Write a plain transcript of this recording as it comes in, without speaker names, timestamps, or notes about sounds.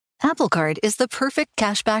Apple Card is the perfect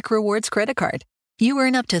cashback rewards credit card. You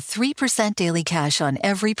earn up to 3% daily cash on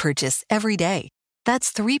every purchase every day.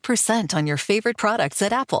 That's 3% on your favorite products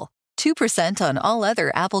at Apple, 2% on all other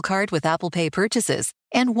Apple Card with Apple Pay purchases,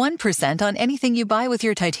 and 1% on anything you buy with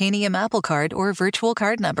your titanium Apple Card or virtual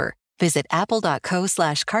card number. Visit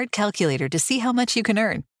apple.co/card calculator to see how much you can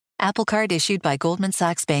earn. Apple Card issued by Goldman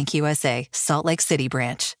Sachs Bank USA, Salt Lake City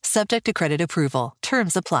branch. Subject to credit approval.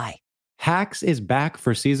 Terms apply. Hacks is back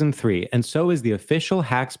for season 3, and so is the official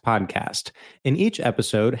Hacks podcast. In each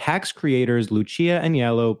episode, Hacks creators Lucia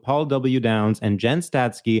Aniello, Paul W. Downs, and Jen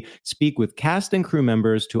Statsky speak with cast and crew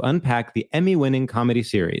members to unpack the Emmy-winning comedy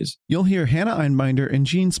series. You'll hear Hannah Einbinder and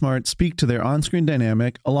Gene Smart speak to their on-screen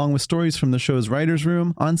dynamic, along with stories from the show's writer's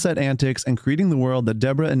room, on-set antics, and creating the world that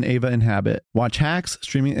Deborah and Ava inhabit. Watch Hacks,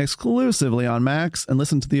 streaming exclusively on Max, and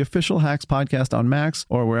listen to the official Hacks podcast on Max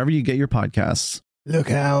or wherever you get your podcasts.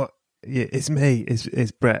 Look out. Yeah, it's me.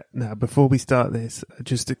 It's Brett. Now, before we start this,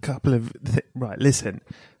 just a couple of... Right, listen.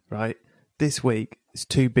 Right, this week is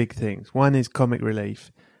 2 big things. One is Comic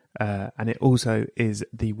Relief, and it also is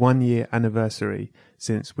the 1-year anniversary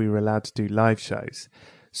since we were allowed to do live shows.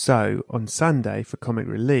 So, on Sunday, for Comic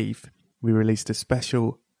Relief, we released a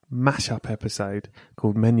special mashup episode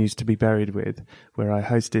called Menus to be Buried With, where I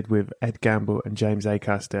hosted with Ed Gamble and James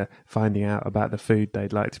Acaster, finding out about the food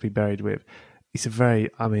they'd like to be buried with. It's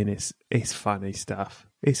it's funny stuff.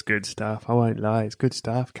 It's good stuff. I won't lie. It's good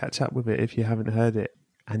stuff. Catch up with it if you haven't heard it.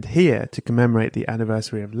 And here, to commemorate the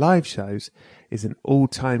anniversary of live shows, is an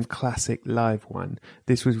all-time classic live one.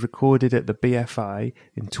 This was recorded at the BFI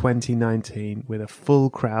in 2019 with a full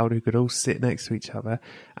crowd who could all sit next to each other,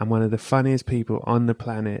 and one of the funniest people on the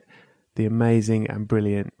planet, the amazing and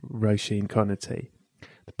brilliant Roisin Conaty.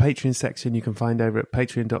 The Patreon section you can find over at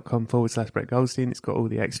patreon.com/Brett Goldstein. It's got all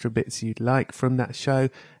the extra bits you'd like from that show.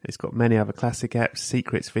 It's got many other classic apps,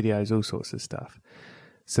 secrets, videos, all sorts of stuff.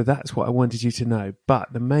 So that's what I wanted you to know.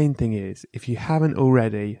 But the main thing is, if you haven't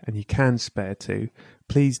already and you can spare to,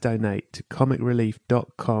 please donate to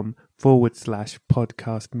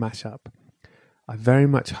comicrelief.com/podcast mashup. I very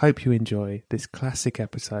much hope you enjoy this classic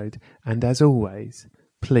episode. And as always,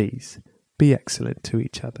 please be excellent to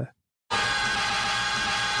each other.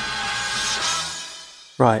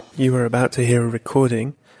 Right, you are about to hear a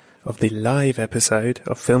recording of the live episode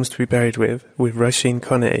of Films to be Buried with Roisin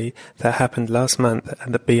Conaty that happened last month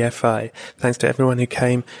at the BFI. Thanks to everyone who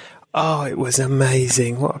came. Oh, it was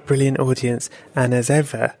amazing. What a brilliant audience. And as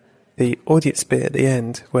ever, the audience bit at the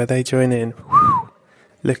end where they join in, whew,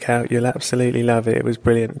 look out, you'll absolutely love it. It was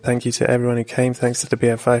brilliant. Thank you to everyone who came. Thanks to the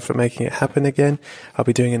BFI for making it happen again. I'll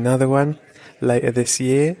be doing another one later this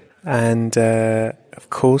year. And, of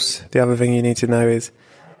course, the other thing you need to know is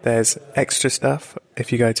there's extra stuff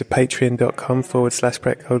if you go to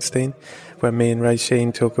patreon.com/Brett Goldstein, where me and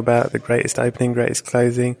Roisin talk about the greatest opening, greatest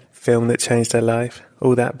closing, film that changed her life,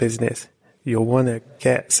 all that business. You'll want to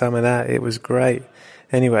get some of that. It was great.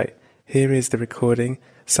 Anyway, here is the recording.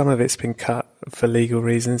 Some of it's been cut for legal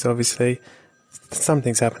reasons, obviously.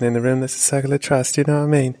 Something's happened in the room that's a circle of trust, you know what I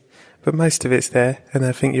mean? But most of it's there, and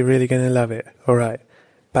I think you're really going to love it. All right,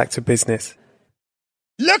 back to business.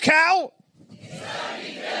 Look out!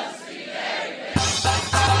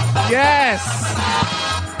 Yes!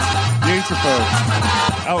 Beautiful.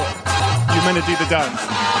 Oh, you meant to do the dance?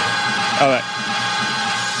 All right.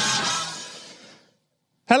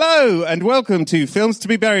 Hello, and welcome to Films to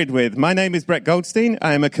be Buried With. My name is Brett Goldstein.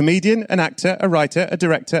 I am a comedian, an actor, a writer, a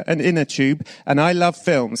director, an inner tube, and I love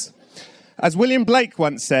films. As William Blake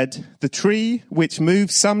once said, the tree which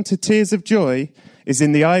moves some to tears of joy is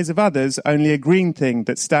in the eyes of others only a green thing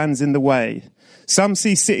that stands in the way. Some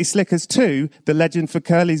see City Slickers 2, the legend for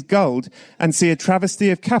Curly's Gold, and see a travesty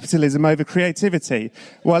of capitalism over creativity,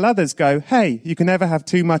 while others go, hey, you can never have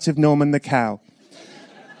too much of Norman the Cow.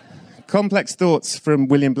 Complex thoughts from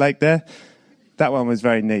William Blake there. That one was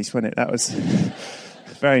very niche, wasn't it? That was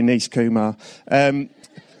very niche, Kumar.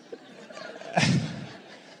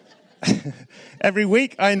 Every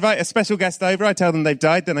week, I invite a special guest over. I tell them they've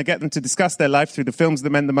died, then I get them to discuss their life through the films that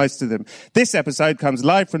meant the most to them. This episode comes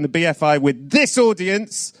live from the BFI with this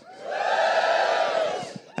audience.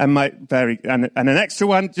 And an extra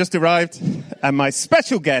one just arrived. And my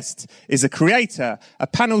special guest is a creator, a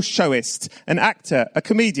panel showist, an actor, a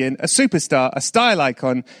comedian, a superstar, a style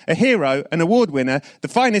icon, a hero, an award winner, the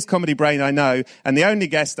finest comedy brain I know, and the only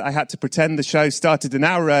guest I had to pretend the show started an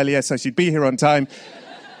hour earlier so she'd be here on time.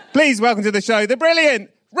 Please welcome to the show the brilliant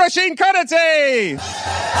Roisin Conaty!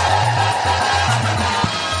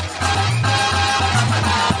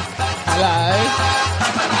 Hello.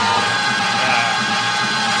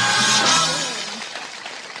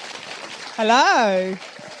 Hello.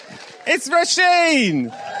 It's Roisin!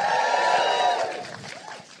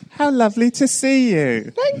 How lovely to see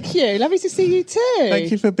you. Thank you. Lovely to see you too.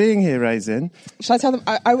 Thank you for being here, Roisin. Shall I tell them?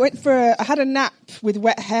 I had a nap with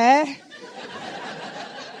wet hair.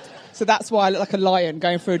 So that's why I look like a lion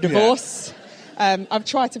going through a divorce. Yeah. I've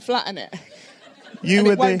tried to flatten it.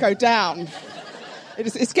 It won't go down.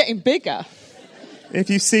 It's getting bigger. If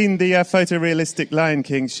you've seen the photorealistic Lion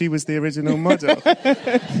King, she was the original model.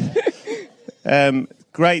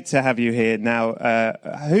 Great to have you here. Now,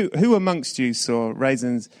 who amongst you saw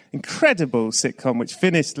Roisin's incredible sitcom, which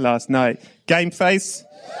finished last night, Game Face?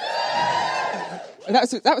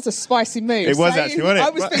 That was a spicy move. It was actually, wasn't it? I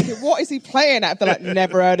was thinking, what is he playing at? They're like,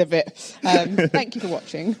 never heard of it. Thank you for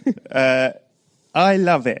watching. I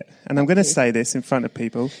love it. And I'm going to say this in front of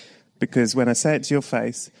people, because when I say it to your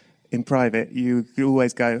face in private, you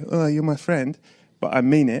always go, oh, you're my friend. But I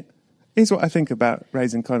mean it. Here's what I think about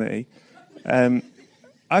Roisin Conaty.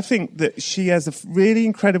 I think that she has a really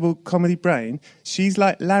incredible comedy brain. She's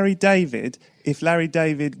like Larry David if Larry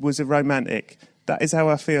David was a romantic. That is how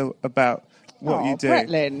I feel about what you do. Brett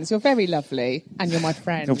Lins, you're very lovely, and you're my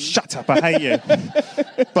friend. Oh, shut up, I hate you.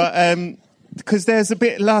 But because there's a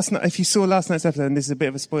bit last night, if you saw last night's episode, and this is a bit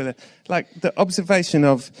of a spoiler, like the observation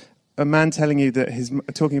of a man telling you that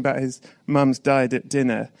talking about his mum's died at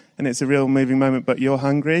dinner, and it's a real moving moment, but you're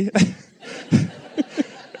hungry.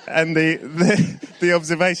 And the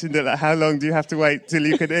observation that how long do you have to wait till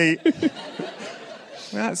you can eat?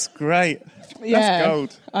 That's great. That's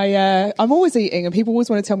gold. I'm always eating, and people always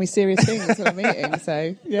want to tell me serious things when I'm eating.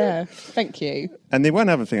 So yeah, thank you. And the one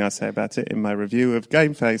other thing I say about it in my review of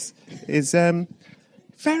Game Face is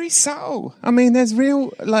very subtle. I mean, there's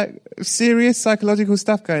real serious psychological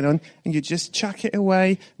stuff going on, and you just chuck it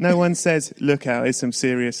away. No one says, "Look out, there's some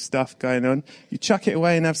serious stuff going on." You chuck it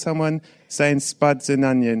away and have someone saying spuds and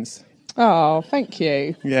onions. Oh, thank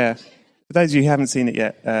you. Yeah. For those of you who haven't seen it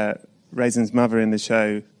yet, Roisin's mother in the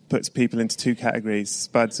show puts people into two categories,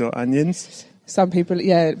 spuds or onions. Some people,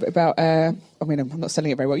 about... I'm not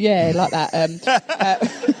selling it very well. Yeah, like that.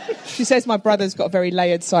 She says my brother's got a very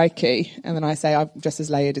layered psyche, and then I say I'm just as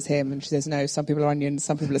layered as him, and she says, no, some people are onions,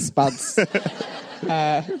 some people are spuds.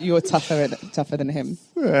 You're tougher than him.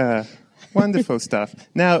 Yeah. Wonderful stuff.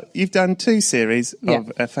 Now, you've done 2 series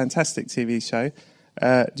of a fantastic TV show.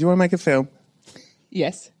 Do you want to make a film?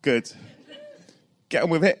 Yes. Good. Get on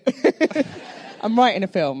with it. I'm writing a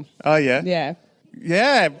film. Oh, yeah? Yeah.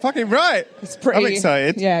 Yeah, fucking right. It's pretty... I'm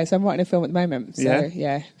excited. Yeah, so I'm writing a film at the moment. So,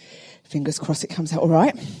 yeah. Fingers crossed it comes out all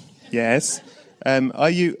right. Yes.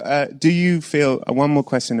 Do you feel... one more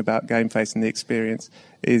question about Game Face and the experience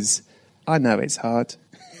is, I know it's hard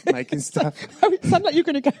making stuff. It sounds like you're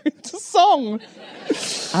going to go into song.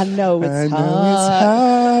 I know it's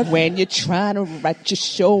hard when you're trying to write your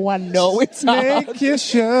show. I know it's hard. Make your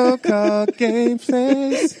show called Game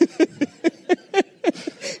Face.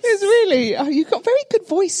 It's really... you've got very good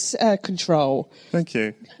voice control. Thank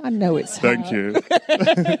you. I know it's hard. Thank you.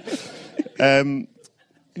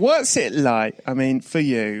 What's it like? I mean, for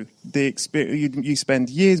you, the experience, you spend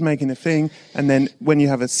years making a thing, and then when you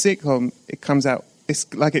have a sitcom, it comes out,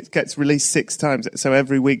 it's like it gets released 6 times. So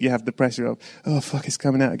every week you have the pressure of, oh, fuck, it's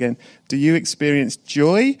coming out again. Do you experience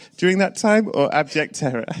joy during that time or abject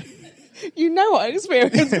terror? You know what I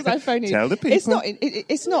experience because I phone you. Tell the people. It's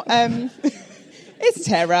not, it's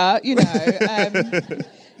terror, you know.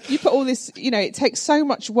 You put all this, it takes so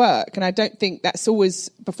much work, and I don't think that's always,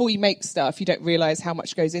 before you make stuff, you don't realise how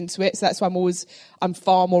much goes into it. So that's why I'm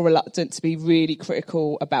far more reluctant to be really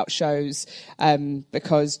critical about shows,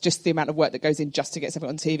 because just the amount of work that goes in just to get something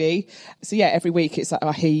on TV. So yeah, every week it's like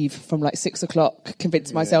I heave from 6 o'clock,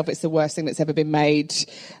 convince myself it's the worst thing that's ever been made.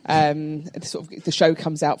 The show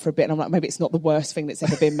comes out for a bit, and I'm like, maybe it's not the worst thing that's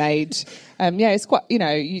ever been made. It's quite,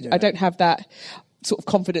 I don't have that sort of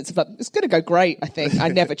confidence of it's going to go great. I think I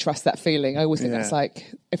never trust that feeling. I always think that's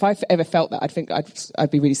if I ever felt that, I'd think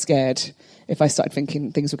I'd be really scared if I started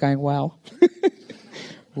thinking things were going well.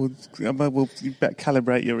 Well, you better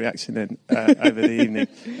calibrate your reaction then over the evening.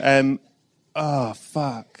 Oh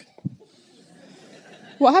fuck!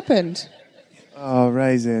 What happened? Oh,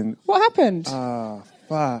 Roisin. What happened? Oh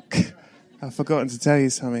fuck! I've forgotten to tell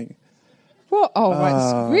you something. What? Oh, right.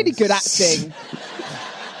 It's really good acting.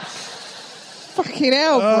 Fucking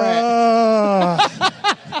hell, Brett.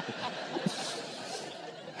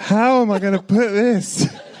 How am I going to put this?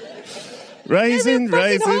 Roisin.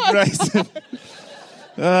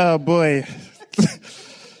 Oh, boy.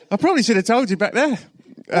 I probably should have told you back there.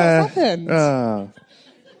 What happened? Well,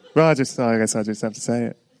 I guess I just have to say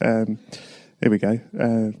it. Here we go.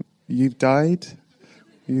 You died.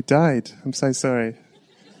 I'm so sorry.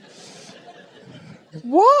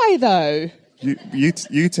 Why though?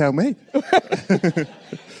 You tell me.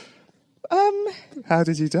 How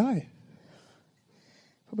did you die?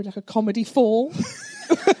 Probably like a comedy fall.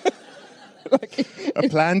 A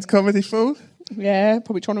planned comedy fall? Yeah,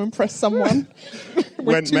 probably trying to impress someone.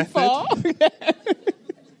 Went too method. far.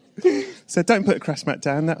 So don't put a crash mat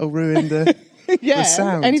down, that'll ruin the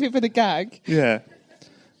sound. Anything for the gag. Yeah.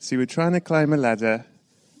 So you were trying to climb a ladder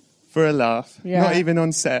for a laugh, not even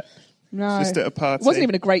on set, just at a party. It wasn't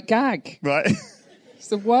even a great gag. Right. It's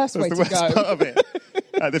the worst way to go. That's the worst part of it.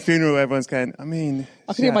 At the funeral, everyone's going, I mean...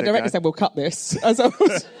 I can hear my director saying, we'll cut this, as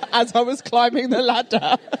I was climbing the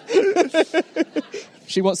ladder.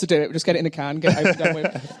 She wants to do it, we'll just get it in the can, get it over and done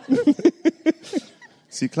with.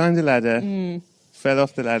 So you climbed the ladder, fell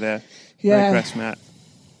off the ladder, yeah. no crash mat,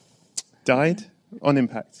 died on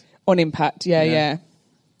impact. On impact, yeah.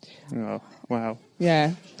 Oh, wow.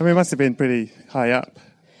 Yeah. I mean, it must have been pretty high up.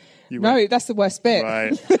 No, that's the worst bit.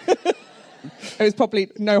 Right. It was probably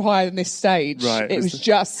no higher than this stage. Right. It was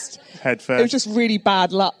just... Head first. It was just really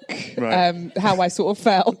bad luck, right. How I sort of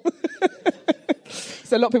fell.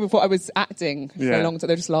 So a lot of people thought I was acting for a long time.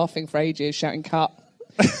 They were just laughing for ages, shouting, cut.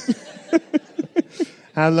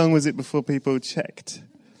 How long was it before people checked?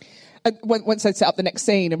 And once I'd set up the next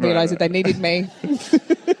scene and realised that they needed me.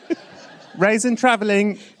 Roisin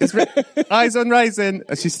travelling. Eyes on Roisin.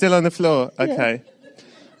 Oh, she's still on the floor. Okay.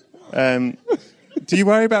 Yeah. Do you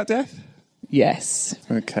worry about death? Yes.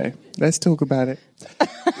 Okay. Let's talk about it.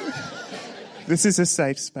 This is a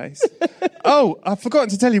safe space. Oh, I've forgotten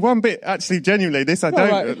to tell you one bit. Actually, genuinely, this I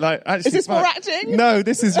don't like. Actually, is this more acting? No,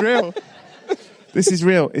 this is real. This is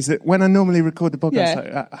real. Is that when I normally record the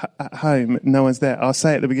podcast at home, no one's there. I'll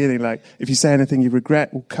say at the beginning, like, if you say anything you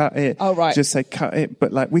regret, we'll cut it. Oh, right. Just say cut it.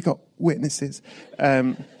 But like, we got witnesses.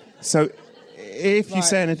 So if you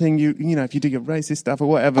say anything, you know, if you do your racist stuff or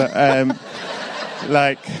whatever,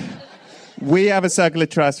 like, we have a circle of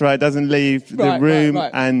trust, right? Doesn't leave the room,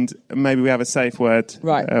 and maybe we have a safe word.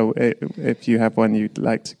 Right. If you have one you'd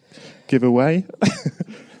like to give away.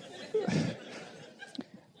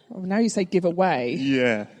 Well, now you say give away.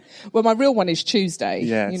 Yeah. Well, my real one is Tuesday.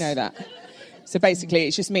 Yes. You know that. So basically,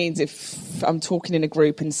 it just means if I'm talking in a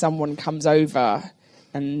group and someone comes over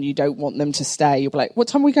and you don't want them to stay, you'll be like, what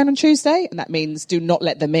time are we going on Tuesday? And that means do not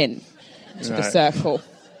let them in to the circle.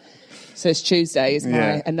 So it's Tuesday is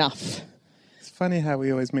my enough. It's funny how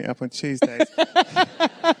we always meet up on Tuesdays.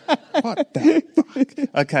 What the fuck?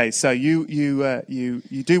 Okay, so you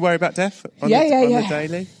do worry about death on the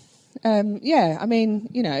daily? Yeah, I mean,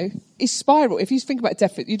 you know, it's spiral. If you think about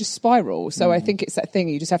death, you just spiral. So I think it's that thing.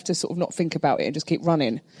 You just have to sort of not think about it and just keep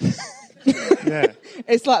running. Yeah.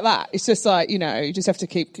 It's like that. It's just like, you know, you just have to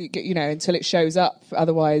keep, you know, until it shows up.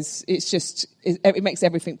 Otherwise, it's just, it makes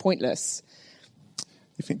everything pointless.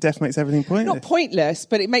 You think death makes everything pointless? Not pointless,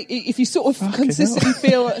 but if you sort of consistently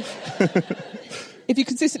feel... If you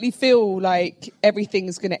consistently feel like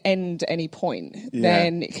everything's going to end at any point,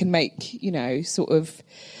 then it can make, you know, sort of...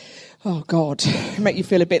 Oh, God, make you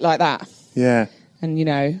feel a bit like that. Yeah. And, you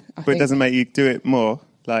know... But it doesn't make you do it more?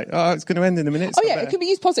 Like, oh, it's going to end in a minute. Oh, yeah, it can be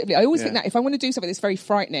used positively. I always think that if I want to do something that's very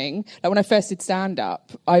frightening, like when I first did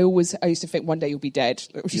stand-up, I used to think one day you'll be dead,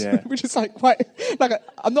 which is like quite... Like,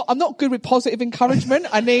 I'm not good with positive encouragement.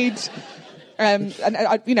 I need... and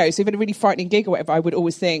I, you know, so even a really frightening gig or whatever, I would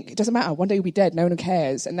always think, it doesn't matter, one day you'll be dead, no one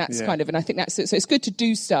cares. And that's kind of, and I think that's, so it's good to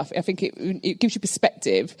do stuff. I think it gives you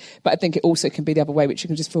perspective, but I think it also can be the other way, which you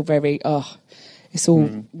can just feel very, it's all,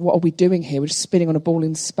 what are we doing here? We're just spinning on a ball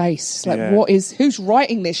in space. It's like, who's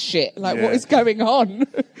writing this shit? Like, what is going on?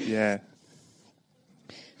 Yeah.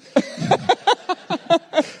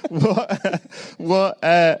 What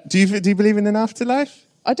do you believe in an afterlife?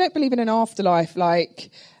 I don't believe in an afterlife,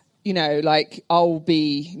 like, you know, like I'll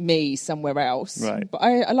be me somewhere else. Right. But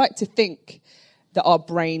I like to think that our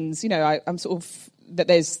brains, you know, I'm sort of, that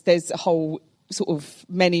there's a whole sort of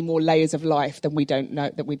many more layers of life than we don't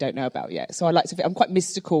know about yet. So I like to think, I'm quite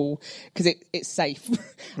mystical because it's safe.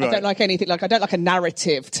 Right. I don't like anything, like I don't like a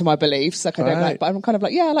narrative to my beliefs. Like I don't like, but I'm kind of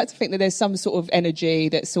like, I like to think that there's some sort of energy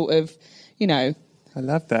that sort of, you know. I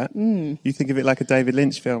love that. You think of it like a David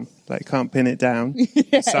Lynch film, like can't pin it down.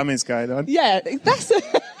 Something's going on. Yeah, that's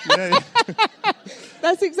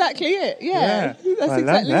that's exactly it. Yeah, that's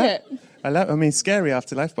exactly it. I mean, scary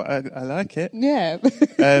afterlife, but I like it. Yeah.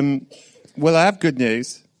 Well, I have good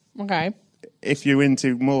news. Okay. If you're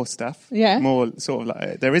into more stuff, more sort of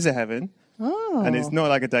like there is a heaven, and it's not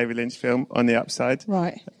like a David Lynch film on the upside.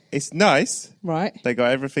 Right. It's nice. Right. They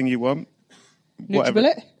got everything you want.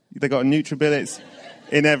 Nutribillet? They got Nutribillets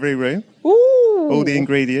in every room. Ooh. All the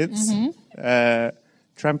ingredients.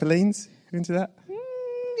 Trampolines. You into that?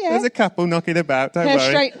 Yeah. There's a couple knocking about, don't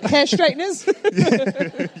worry. Hair straighteners.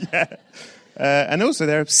 Yeah. And also,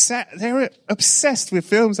 they're obsessed with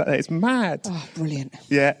films like that. It's mad. Oh, brilliant.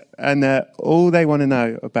 Yeah, and all they want to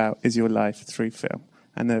know about is your life through film.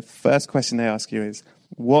 And the first question they ask you is,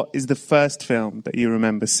 what is the first film that you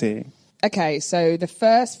remember seeing? Okay, so the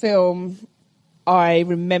first film I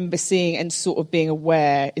remember seeing and sort of being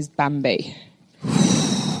aware is Bambi.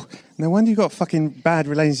 No wonder you got a fucking bad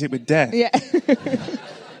relationship with death. Yeah.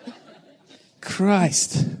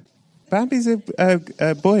 Christ. Bambi's a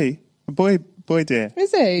boy dear.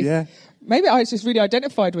 Is he? Yeah. Maybe I was just really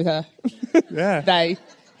identified with her. Yeah. They,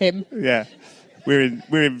 him. Yeah. We're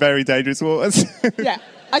in very dangerous waters. Yeah.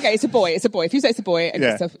 Okay, it's a boy. It's a boy. If you say it's a boy, and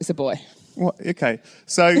Yeah. it's a boy. What? Okay.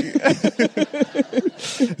 So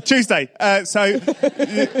Tuesday. So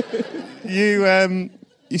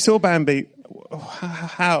you saw Bambi.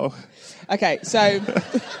 How? Okay, so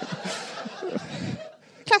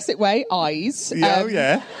classic way, eyes. Yeah,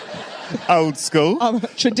 yeah. Old school. I'm a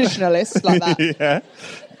traditionalist like that. Yeah.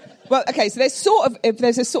 Well, okay, so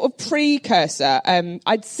there's a sort of precursor.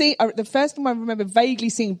 I'd seen the first film I remember vaguely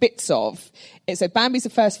seeing bits of. So Bambi's the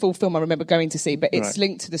first full film I remember going to see, but it's Right.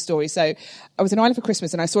 linked to the story. So I was in Ireland for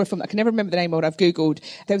Christmas and I saw a film that I can never remember the name of it. I've Googled.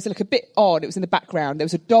 There was like a bit odd. It was in the background. There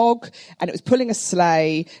was a dog and it was pulling a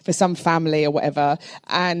sleigh for some family or whatever,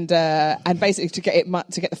 and basically to get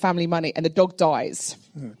the family money, and the dog dies.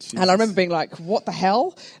 Oh, and I remember being like, what the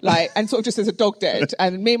hell? Like, and sort of just there's a dog dead.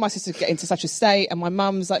 And me and my sister get into such a state, and my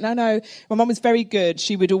mum's like, no. My mum was very good.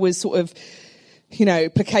 She would always sort of,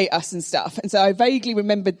 placate us and stuff. And so I vaguely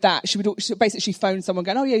remembered that. She basically phone someone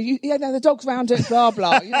going, oh yeah, the dog's round it, blah,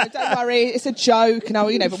 blah. Don't worry, it's a joke. And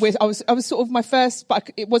but I was sort of my first, but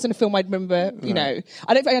it wasn't a film I'd remember, I don't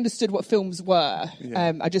think I understood what films were.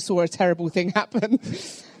 Yeah. I just saw a terrible thing happen.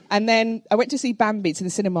 And then I went to see Bambi to the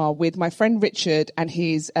cinema with my friend Richard and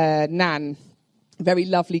his nan, very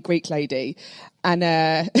lovely Greek lady. And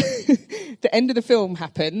the end of the film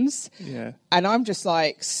happens. Yeah. And I'm just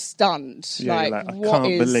like stunned. Yeah, like, I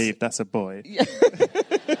can't believe that's a boy.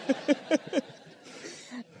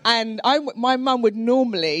 And my mum would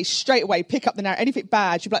normally straight away pick up the narrative. Anything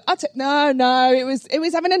bad, she'd be like, no, it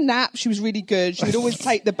was having a nap. She was really good. She would always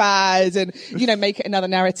take the bad and, make it another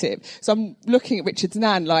narrative. So I'm looking at Richard's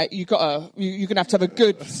nan like, you're going to have to have a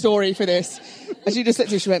good story for this. And she just looked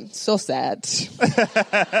at me, she went, so sad.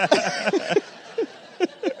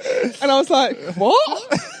 And I was like,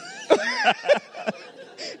 what?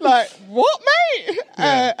 Like, what, mate?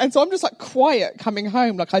 Yeah. And so I'm just like quiet coming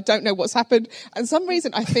home. Like, I don't know what's happened. And some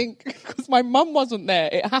reason I think because my mum wasn't there,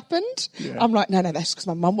 it happened. Yeah. I'm like, no, that's because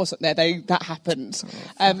my mum wasn't there. That happened.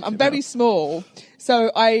 I'm very small.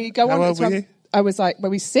 So I go on. How old were you? I was like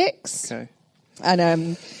maybe 6. Okay.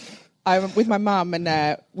 And I went with my mum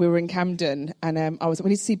and we were in Camden and we went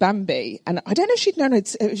to see Bambi, and I don't know if she'd known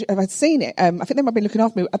if I'd seen it. I think they might have been looking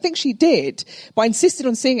after me. I think she did, but I insisted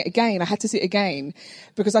on seeing it again. I had to see it again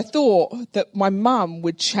because I thought that my mum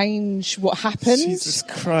would change what happened. Jesus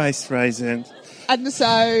Christ, Roisin. And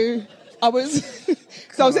so I was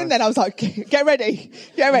in there and I was like, get ready.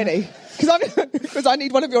 Because I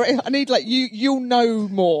need one of I need like you'll know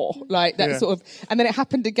more, like that sort of. And then it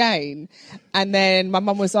happened again, and then my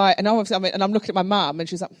mum was like, and I'm looking at my mum, and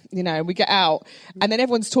she's like, we get out, and then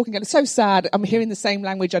everyone's talking, and it's so sad. I'm hearing the same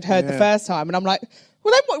language I'd heard the first time, and I'm like,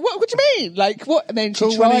 well, then what do you mean? Like what? And then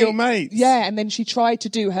she tried. One of your mates. Yeah, and then she tried to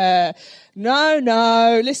do her.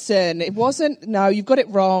 No, listen, it wasn't. No, you've got it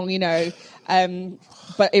wrong.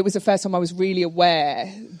 But it was the first time I was really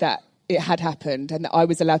aware that it had happened and that I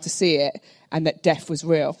was allowed to see it and that death was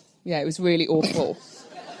real. Yeah, it was really awful.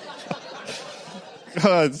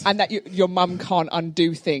 God. And that your mum can't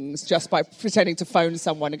undo things just by pretending to phone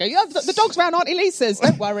someone and go, yeah, the dog's round Auntie Lisa's,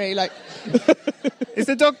 don't worry. Like, Is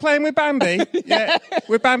the dog playing with Bambi? Yeah.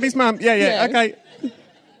 With Bambi's mum? Yeah, okay.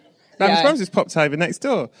 Bambi's mum's just popped over next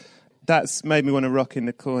door. That's made me want to rock in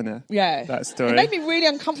the corner. Yeah. That story. It made me really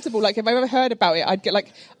uncomfortable. Like, if I ever heard about it, I'd get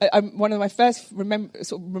like, one of my first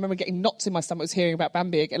remember getting knots in my stomach was hearing about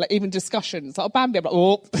Bambi again. Like, even discussions. Like, Bambi, I'm like,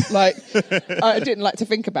 oh, like, I didn't like to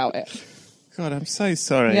think about it. God, I'm so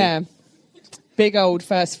sorry. Yeah. Big old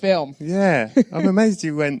first film. Yeah. I'm amazed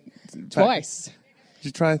you went back. Twice. Did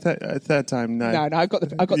you try a third time? No. No, I got the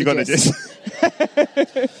You got gist.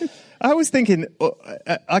 the gist. I was thinking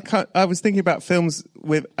about films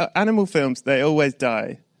with animal films. They always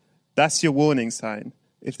die. That's your warning sign.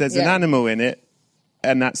 If there's an animal in it,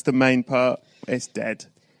 and that's the main part, it's dead.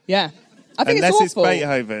 Yeah, I think unless it's awful. It's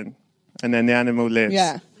Beethoven, and then the animal lives.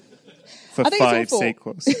 Yeah, for I think 5 it's awful.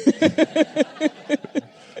 sequels.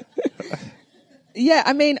 Yeah,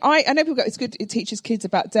 I mean, I know people go, it's good. It teaches kids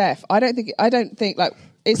about death. I don't think like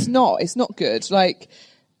It's not good. Like,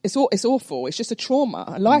 it's awful. It's just a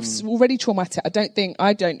trauma. Life's already traumatic.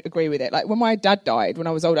 I don't agree with it. Like, when my dad died when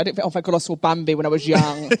I was old, I didn't think, oh my God, I saw Bambi when I was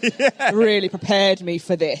young. Really prepared me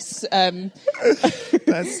for this.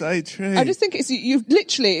 That's so true. I just think you've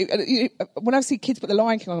literally, when I see kids put The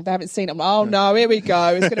Lion King on, if they haven't seen it, I'm like, oh no, here we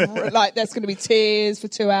go. It's gonna there's gonna be tears for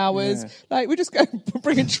 2 hours. Yeah. Like, we're just going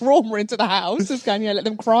bringing trauma into the house. Just going, let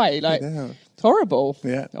them cry. Like, it's horrible.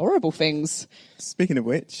 Yeah, horrible things. Speaking of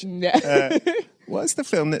which, yeah. What's the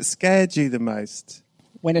film that scared you the most?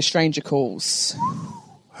 When a Stranger Calls.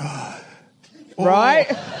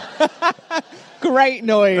 Right? Great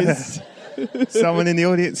noise. Someone in the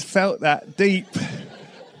audience felt that deep.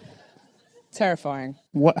 Terrifying.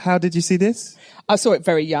 How did you see this? I saw it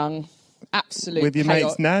very young. Absolute With your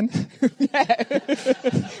chaos. mate's nan?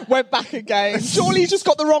 Yeah. Went back again. Surely you just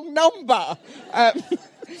got the wrong number.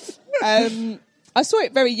 I saw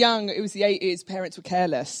it very young. It was the 80s. Parents were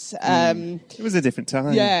careless. It was a different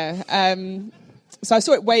time. Yeah. So I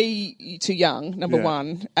saw it way too young, number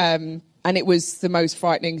one. And it was the most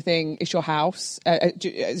frightening thing. It's your house.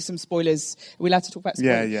 Some spoilers. Are we allowed to talk about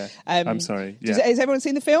spoilers? Yeah. I'm sorry. Yeah. Has everyone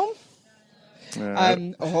seen the film?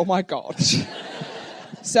 Oh, my God.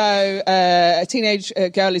 So a teenage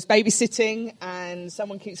girl is babysitting and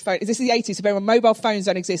someone keeps phoning. This is the 80s, so when mobile phones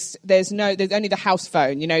don't exist, there's only the house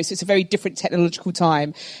phone, so it's a very different technological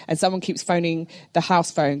time. And someone keeps phoning the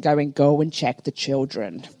house phone going, go and check the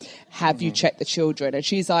children. Have you checked the children? And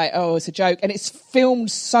she's like, oh, it's a joke. And it's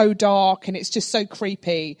filmed so dark and it's just so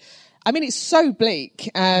creepy. I mean, it's so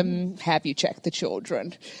bleak. Have you checked the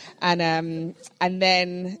children? And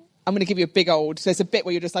then I'm going to give you a big old. So there's a bit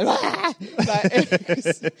where you're just like, ah!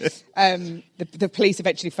 The police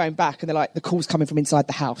eventually phone back and they're like, the call's coming from inside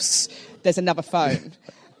the house. There's another phone,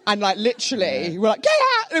 and like literally, we're like, get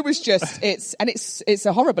out! It was just it's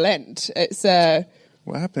a horrible end. It's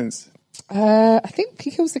what happens? I think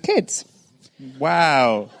he kills the kids.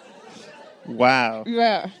 Wow.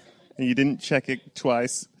 Yeah. And you didn't check it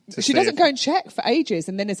twice. She doesn't go and check for ages,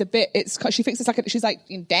 and then there's a bit. She thinks it's like she's like,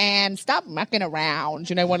 Dan, stop mucking around.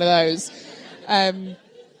 One of those.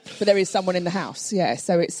 But there is someone in the house. Yeah,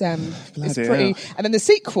 so it's pretty. Hell. And then the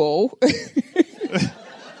sequel.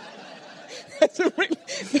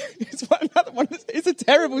 Another one. It's a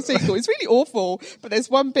terrible sequel. It's really awful. But there's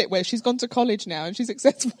one bit where she's gone to college now and she's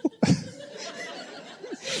successful.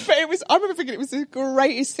 But I remember thinking it was the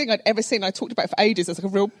greatest thing I'd ever seen. I talked about it for ages. It's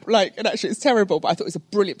like a real, and actually it's terrible, but I thought it was a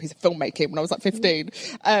brilliant piece of filmmaking when I was like 15.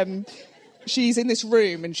 She's in this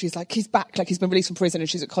room and she's like, he's back, like he's been released from prison and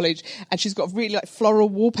she's at college and she's got really like floral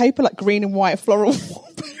wallpaper, like green and white floral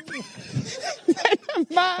wallpaper. And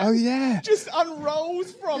a man just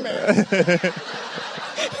unrolls from it.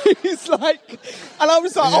 He's like, and I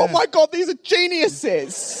was like, oh my God, these are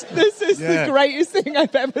geniuses. This is the greatest thing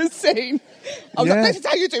I've ever seen. I was like, this is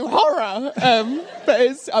how you do horror.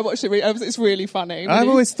 But I watched it, it's really funny. I've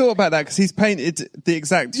always thought about that because he's painted the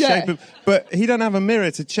exact shape of, but he don't have a mirror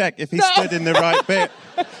to check if he stood in the right bit.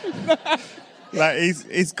 Like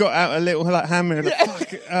he's got out a little like hammer. Like,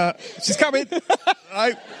 fuck, she's coming.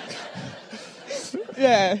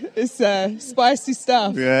 Yeah, it's spicy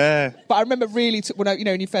stuff. Yeah. But I remember really,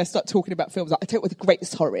 when you first start talking about films, I tell you what the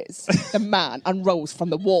greatest horror is. The man unrolls from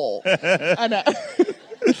the wall.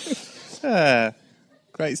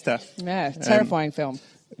 Great stuff. Yeah, terrifying film.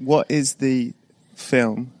 What is the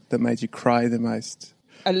film that made you cry the most?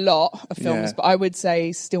 A lot of films, but I would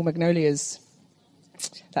say Steel Magnolias.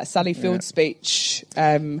 That Sally Field speech.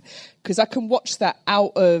 Because I can watch that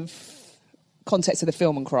out of context of the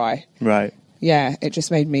film and cry. Right. Yeah, it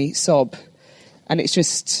just made me sob. And it's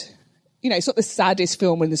just, it's not the saddest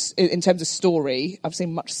film in terms of story. I've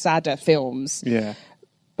seen much sadder films. Yeah.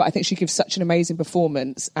 But I think she gives such an amazing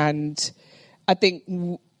performance. And I think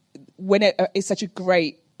when it's such a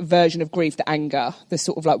great version of grief, the anger, the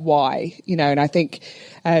sort of like why, and I think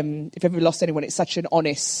if ever lost anyone, it's such an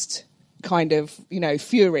honest kind of,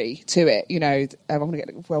 fury to it, I'm going to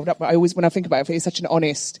get welled up, but I always, when I think about it, it's such an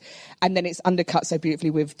honest, and then it's undercut so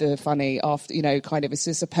beautifully with the funny after, kind of, it's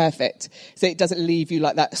just a perfect, so it doesn't leave you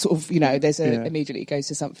like that sort of, there's immediately goes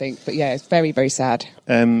to something, but yeah, it's very, very sad.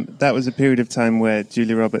 That was a period of time where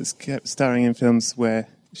Julia Roberts kept starring in films where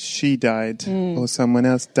she died or someone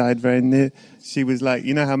else died very near. She was like,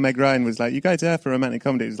 how Meg Ryan was like, you go to her for romantic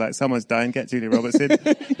comedy, it was like, someone's dying, get Julia Roberts in.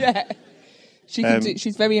 Yeah. She can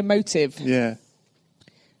she's very emotive. Yeah.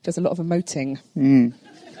 Does a lot of emoting.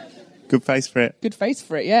 Good face for it. Good face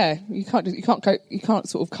for it, yeah. You can't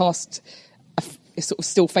sort of cast a sort of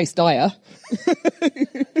still face Dyer.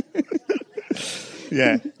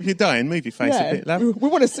 Yeah. If you're dying, move your face a bit, love. We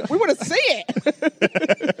want to see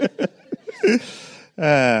it.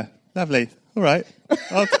 Lovely. All right.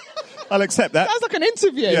 I'll accept that. Sounds like an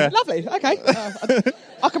interview. Yeah. Lovely. Okay.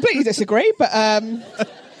 I completely disagree, but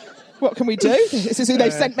what can we do? This is who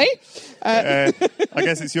they've sent me. I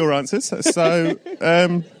guess it's your answers. So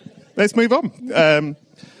let's move on.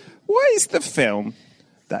 What is the film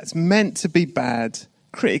that's meant to be bad,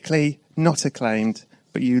 critically not acclaimed,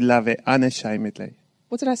 but you love it unashamedly?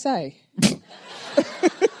 What did I say? The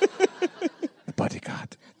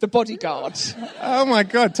Bodyguard. The Bodyguard. Oh my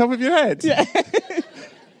God, top of your head. Yeah.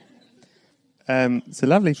 It's a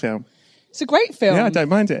lovely film. It's a great film. Yeah, I don't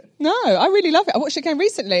mind it. No, I really love it. I watched it again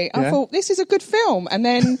recently. I thought, this is a good film. And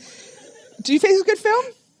then, do you think it's a good film?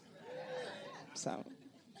 So,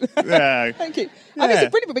 Yeah. thank you. Yeah. I think it's a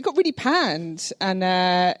brilliant film. It got really panned.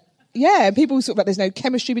 And, people sort of like there's no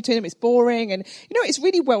chemistry between them. It's boring. And, it's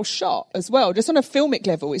really well shot as well. Just on a filmic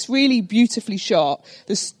level, it's really beautifully shot.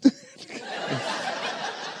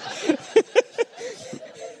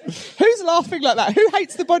 Who's laughing like that? Who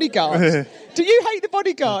hates The Bodyguard? Do you hate The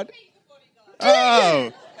Bodyguard?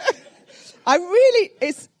 Oh.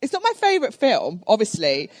 It's not my favourite film,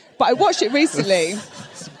 obviously, but I watched it recently.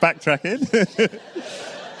 Backtracking.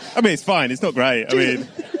 I mean, it's fine. It's not great. I mean,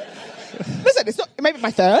 Listen, it's not maybe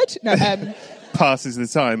my third. No, passes the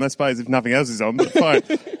time, I suppose, if nothing else is on, but fine.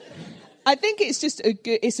 I think it's just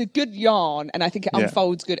it's a good yarn, and I think it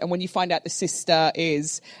unfolds good. And when you find out the sister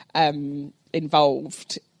is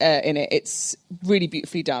involved in it, it's really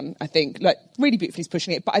beautifully done. I think, really beautifully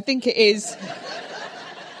pushing it. But I think it is.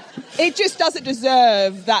 It just doesn't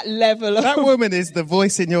deserve that level of... That woman is the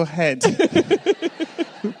voice in your head.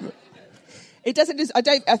 It doesn't. I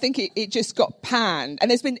think it just got panned,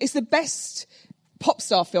 and it's the best pop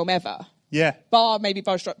star film ever. Yeah. Bar maybe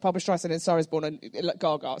Barbra Streisand and Star is Born and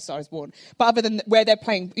Gaga Star is Born. But other than where they're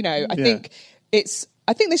playing, I think it's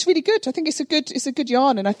really good. I think it's a good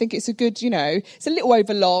yarn, and I think it's a good, it's a little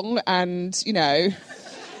overlong, and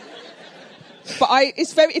but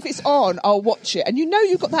if it's on, I'll watch it. And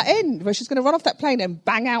you've got that end where she's going to run off that plane and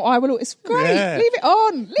bang out I Will. It's great. Yeah. Leave it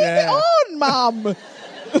on. Leave it on, Mum.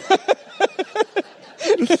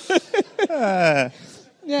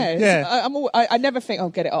 I never think I'll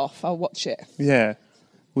get it off. I'll watch it. Yeah.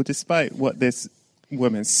 Well, despite what this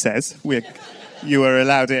woman says, you are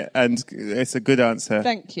allowed it, and it's a good answer.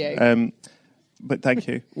 Thank you. But thank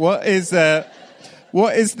you. What is the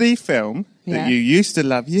film that you used to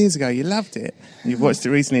love years ago? You loved it. And you've watched it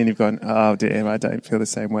recently, and you've gone, "Oh dear, I don't feel the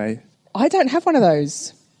same way." I don't have one of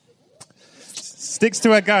those. Sticks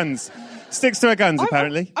to her guns.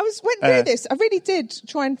 Apparently. I went through this. I really did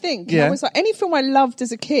try and think. Yeah. I was like, any film I loved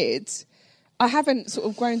as a kid, I haven't sort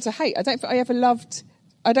of grown to hate. I don't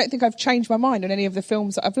think I've changed my mind on any of the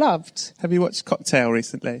films that I've loved. Have you watched Cocktail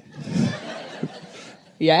recently?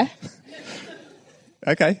 Yeah.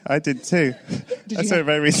 Okay, I did too. I saw it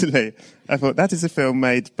very recently. I thought, that is a film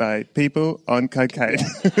made by people on cocaine.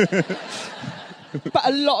 But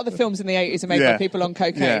a lot of the films in the 80s are made by people on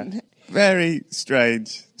cocaine. Yeah. Very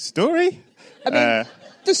strange story. I mean,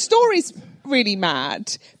 the story's really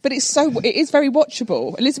mad, but it is very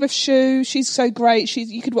watchable. Elizabeth Shue, she's so great.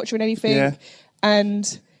 You could watch her in anything. Yeah.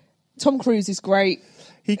 And Tom Cruise is great.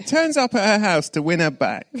 He turns up at her house to win her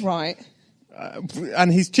back. Right.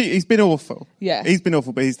 And he's been awful. Yeah. He's been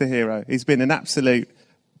awful, but he's the hero. He's been an absolute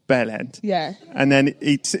bellend. Yeah. And then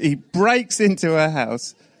he breaks into her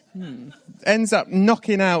house, ends up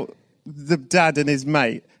knocking out the dad and his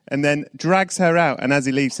mate, and then drags her out, and as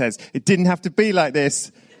he leaves says, "It didn't have to be like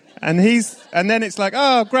this." And then it's like,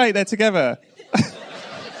 "Oh, great, they're together."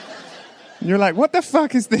 And you're like, what the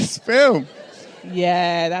fuck is this film?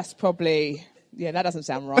 Yeah, that's probably... Yeah, that doesn't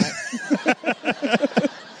sound right.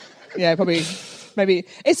 Yeah, probably... Maybe...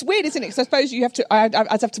 It's weird, isn't it? Because I suppose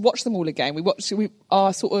I'd have to watch them all again. We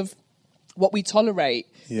are sort of... What we tolerate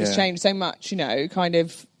has changed so much, kind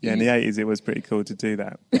of... Yeah, in the 80s it was pretty cool to do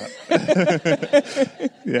that. But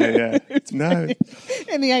yeah. No.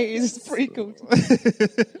 In the 80s it's pretty cool.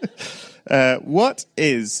 What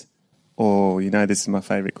is... Oh, this is my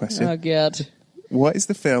favourite question. Oh, God. What is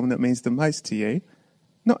the film that means the most to you?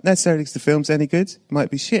 Not necessarily because the film's any good, might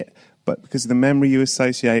be shit, but because of the memory you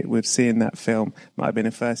associate with seeing that film. Might have been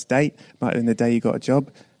a first date, might have been the day you got a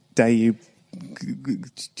job, day you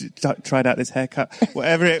tried out this haircut,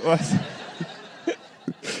 whatever it was.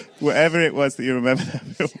 Whatever it was that you remember that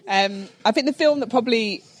film. I think the film that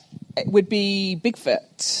probably would be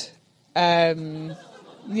Bigfoot.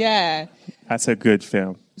 Yeah. That's a good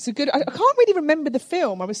film. It's a good... I can't really remember the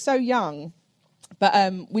film. I was so young.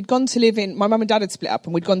 But we'd gone to live my mum and dad had split up,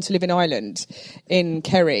 and we'd gone to live in Ireland, in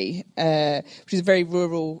Kerry, which is a very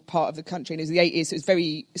rural part of the country, and it was the 80s, so it was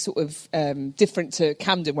very sort of different to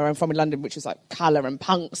Camden, where I'm from in London, which was like colour and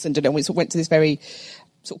punks, and we sort of went to this very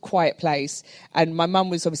sort of quiet place. And my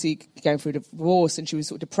mum was obviously going through a divorce, and she was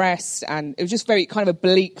sort of depressed, and it was just very kind of a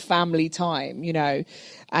bleak family time, you know.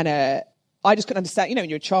 And I just couldn't understand, you know,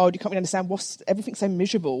 when you're a child, you can't really understand everything's so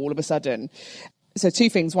miserable all of a sudden. So two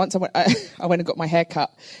things. Once I went and got my hair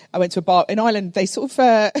cut. I went to a bar in Ireland. They sort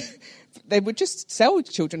of they would just sell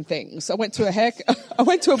children things. I went to a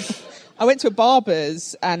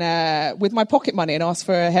barber's and with my pocket money and asked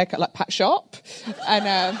for a haircut like Pat Sharp,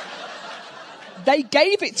 and they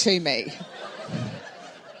gave it to me.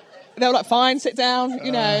 They were like, "Fine, sit down,"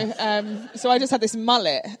 you know. So I just had this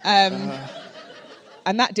mullet, and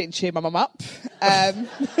that didn't cheer my mum up.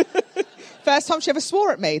 First time she ever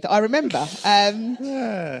swore at me that I remember.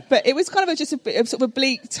 But it was kind of just a bit of sort of a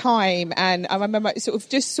bleak time. And I remember sort of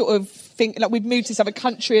think like we'd moved to this other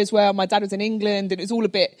country as well. My dad was in England, and it was all a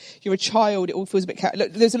bit, you're a child, it all feels a bit,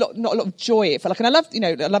 there's not a lot of joy. It felt like, and I loved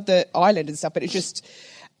the island and stuff, but it's just,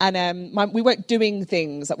 and we weren't doing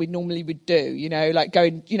things that we normally would do, you know, like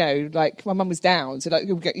going, you know, like my mum was down. So like,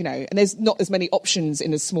 you know, and there's not as many options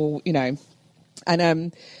in a small, you know,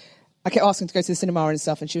 and, I kept asking to go to the cinema and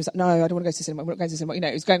stuff, and she was like, "No, I don't want to go to the cinema. I'm not going to the cinema." You know,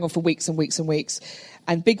 it was going on for weeks and weeks and weeks.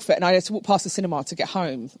 And Bigfoot, and I had to walk past the cinema to get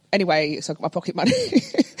home. Anyway, so I got my pocket money.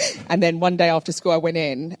 And then one day after school, I went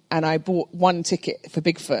in and I bought one ticket for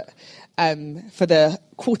Bigfoot for the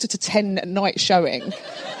 9:45 at night showing.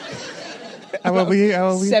 How old were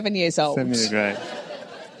you? 7 years old. 7 years, great.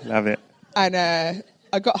 Love it. And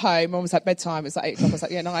I got home, Mum was like, bedtime. It was like 8 o'clock. I was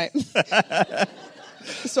like, yeah, night.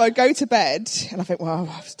 So I go to bed and I think, well,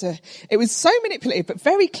 I have to. It was so manipulative, but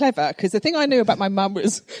very clever, because the thing I knew about my mum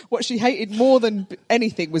was what she hated more than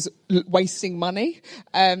anything was wasting money.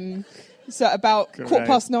 So about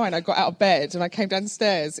 9:15, I got out of bed and I came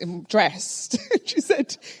downstairs dressed.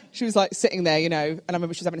 She was like sitting there, you know, and I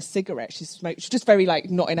remember she was having a cigarette. She was just very like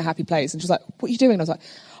not in a happy place. And she was like, "What are you doing?" And I was like,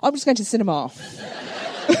 "I'm just going to the cinema."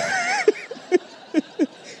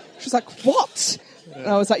 She was like, "What?" And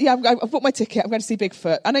I was like, "Yeah, I've bought my ticket. I'm going to see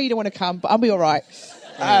Bigfoot. I know you don't want to come, but I'll be all right."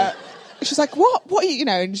 She's like, "What? What are you?" You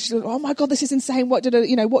know, and she's like, "Oh my God, this is insane. What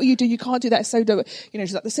are you do? You can't do that. It's so dope." You know,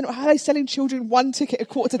 she's like, "The cinema, how are they selling children one ticket at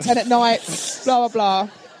 9:45 at night?" Blah blah blah.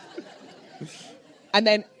 And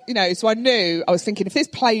then, you know, so I was thinking, if this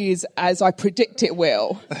plays as I predict it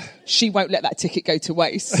will, she won't let that ticket go to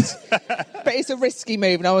waste. But it's a risky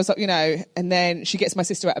move, and I was like, you know. And then she gets my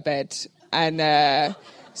sister out of bed, and.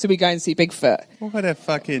 So we go and see Bigfoot. What a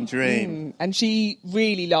fucking dream. And she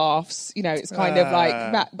really laughs. You know, it's kind of like,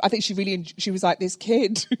 I think she was like, this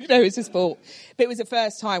kid, you know, it's his fault. But it was the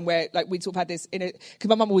first time where, like, we'd sort of had this because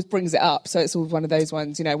my mum always brings it up. So it's always one of those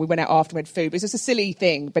ones, you know, we went out after we had food. But it's just a silly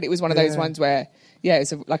thing. But it was one of those ones where,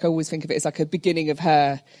 it's like, I always think of it as like a beginning of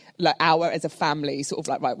her, like, hour as a family, sort of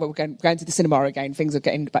like, right, well, we're going to the cinema again. Things are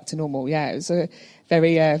getting back to normal. Yeah, it was a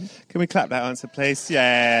very... Can we clap that answer, please?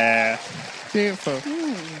 Yeah. Beautiful.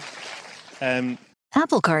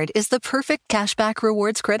 Apple Card is the perfect cashback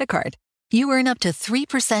rewards credit card. You earn up to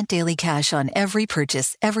 3% daily cash on every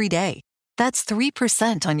purchase every day. That's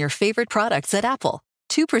 3% on your favorite products at Apple,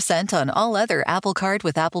 2% on all other Apple Card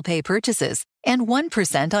with Apple Pay purchases, and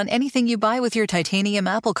 1% on anything you buy with your titanium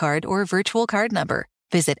Apple Card or virtual card number.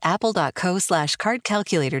 Visit apple.co/card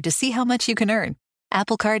calculator to see how much you can earn.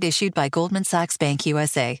 Apple Card issued by Goldman Sachs Bank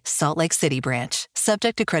USA, Salt Lake City branch.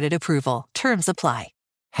 Subject to credit approval. Terms apply.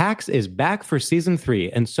 Hacks is back for season 3,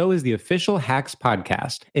 and so is the official Hacks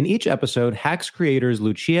podcast. In each episode, Hacks creators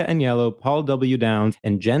Lucia Agnello, Paul W. Downs,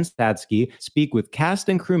 and Jen Statsky speak with cast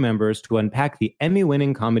and crew members to unpack the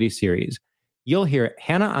Emmy-winning comedy series. You'll hear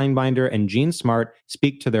Hannah Einbinder and Jean Smart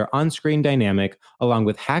speak to their on-screen dynamic, along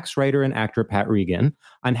with Hacks writer and actor Pat Regan,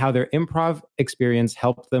 on how their improv experience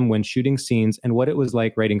helped them when shooting scenes and what it was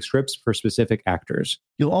like writing scripts for specific actors.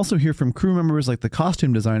 You'll also hear from crew members like the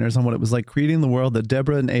costume designers on what it was like creating the world that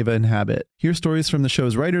Deborah and Ava inhabit. Hear stories from the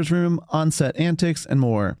show's writer's room, on-set antics, and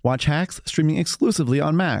more. Watch Hacks streaming exclusively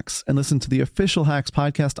on Max, and listen to the official Hacks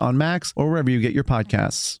podcast on Max or wherever you get your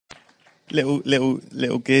podcasts.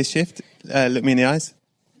 Little gear shift. Look me in the eyes.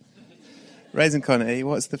 Roisin Conaty,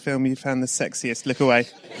 what's the film you found the sexiest? Look away.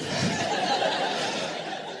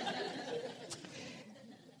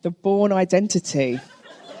 The Bourne Identity.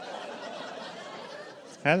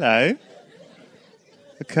 Hello.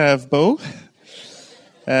 A curveball.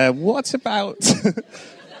 What about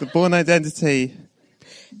The Bourne Identity?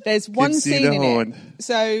 There's one scene in horn. it.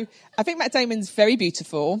 So I think Matt Damon's very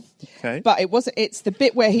beautiful. Okay. But it's the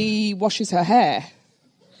bit where he washes her hair.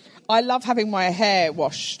 I love having my hair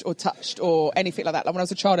washed or touched or anything like that. Like when I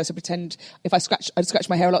was a child, I used to pretend if I'd scratch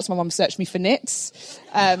my hair a lot, so my mum searched me for nits.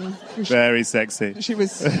 Very sexy. She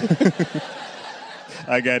was...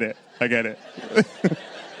 I get it. Okay.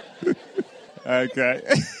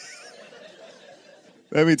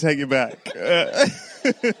 Let me take you back. I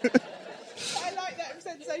like that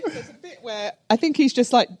sensation. There's a bit where I think he's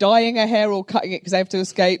just like dyeing her hair or cutting it because they have to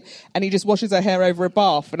escape, and he just washes her hair over a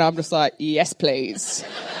bath, and I'm just like, yes, please.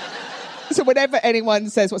 So whenever anyone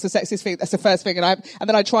says what's the sexiest thing, that's the first thing, and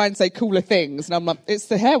then I try and say cooler things, and I'm like, it's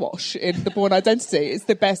the hair wash in The Bourne Identity. It's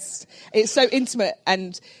the best. It's so intimate,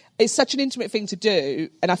 and it's such an intimate thing to do,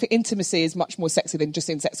 and I think intimacy is much more sexy than just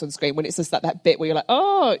seeing sex on screen, when it's just like that bit where you're like,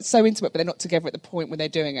 oh, it's so intimate, but they're not together at the point when they're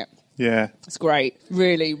doing it. Yeah. It's great.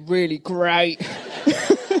 Really, really great.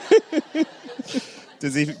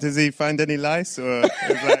 Does he find any lice, or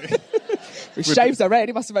like... He shaves her head.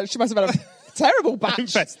 She must have had a terrible batch.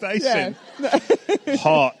 Infestation. Yeah.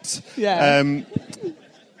 Hot. Yeah.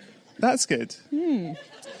 That's good.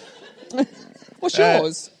 What's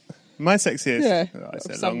yours? My sexiest? Yeah. Oh, it's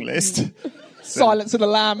a long list. Silence of the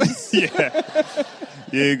Lambs. Yeah.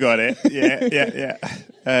 You got it.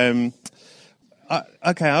 Yeah.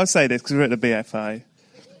 Okay, I'll say this because we're at the BFI.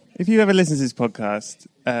 If you ever listen to this podcast,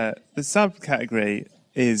 the subcategory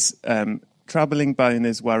is Troubling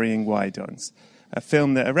Boners, Worrying Wide-Ons, a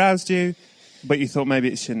film that aroused you, but you thought maybe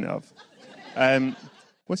it shouldn't have.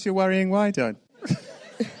 What's your worrying wide-on?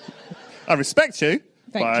 I respect you,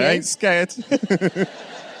 Thank but you. I ain't scared.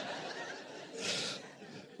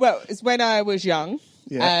 Well, it's when I was young,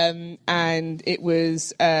 and it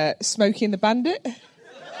was Smokey and the Bandit.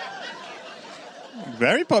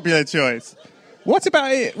 Very popular choice. What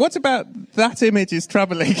about it? What about that image is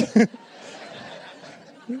troubling?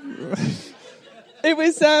 It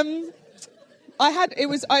was. I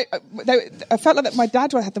felt like that my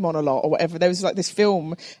dad had them on a lot or whatever. There was like this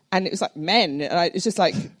film, and it was like men, and it's just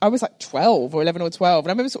like I was like 12 or 11 or 12, and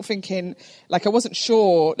I remember sort of thinking, like I wasn't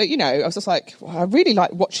sure, like, I was just like, well, I really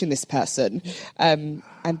like watching this person, and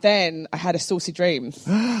then I had a saucy dream,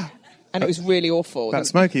 and it was really awful. About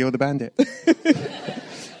Smokey or the Bandit?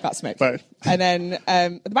 About Smokey. Both. And then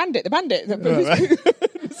the bandit.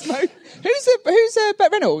 Who's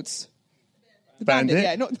Burt Reynolds? The bandit,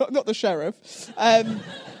 yeah, not the sheriff.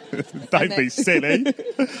 Don't be silly.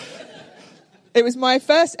 It was my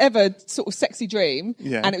first ever sort of sexy dream,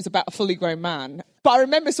 Yeah. and it was about a fully grown man. But I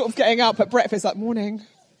remember sort of getting up at breakfast like, morning,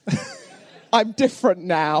 I'm different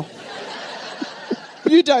now.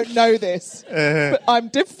 You don't know this, but I'm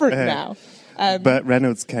different now. Burt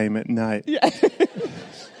Reynolds came at night. Yeah.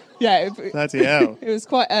 Yeah. Bloody hell. It was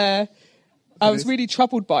quite... I was really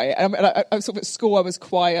troubled by it. And I sort of at school, I was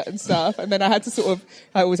quiet and stuff. And then I had to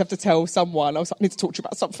I always have to tell someone, I was like, I need to talk to you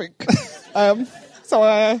about something. Have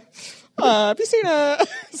you seen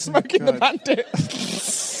Smoking the Bandit?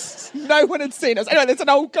 No one had seen us. Anyway, there's an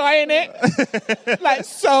old guy in it. Like,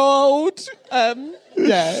 so old.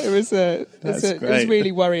 It was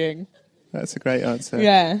really worrying. That's a great answer.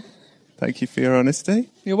 Yeah. Thank you for your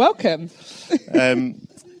honesty. You're welcome.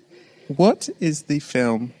 What is the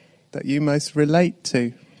film that you most relate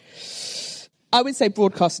to? I would say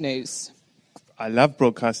broadcast news. I love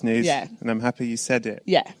broadcast news, Yeah. and I'm happy you said it.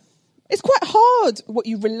 Yeah. It's quite hard what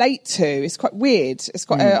you relate to. It's quite weird. It's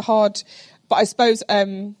quite hard. But I suppose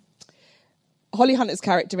Holly Hunter's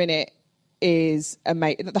character in it is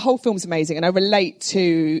amazing. The whole film's amazing, and I relate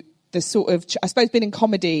to the sort of, I suppose being in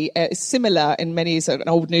comedy is similar in many sort of an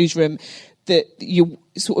old newsroom, that you're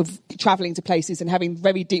sort of travelling to places and having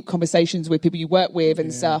very deep conversations with people you work with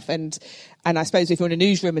and stuff. And I suppose if you're in a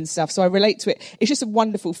newsroom and stuff, so I relate to it. It's just a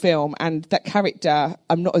wonderful film. And that character,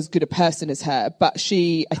 I'm not as good a person as her, but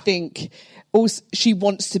she, I think, also, she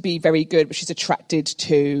wants to be very good, but she's attracted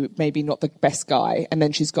to maybe not the best guy. And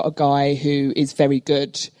then she's got a guy who is very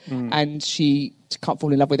good and she can't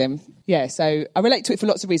fall in love with him. Yeah, so I relate to it for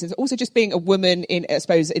lots of reasons. Also, just being a woman in, I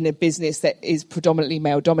suppose, in a business that is predominantly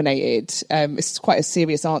male-dominated. It's quite a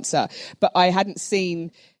serious answer. But I hadn't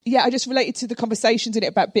seen... Yeah, I just related to the conversations in it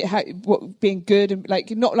about being good and,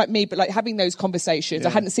 like, not like me, but, like, having those conversations. Yeah.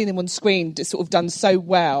 I hadn't seen them on screen sort of done so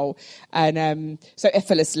well and so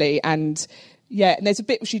effortlessly. And, yeah, and there's a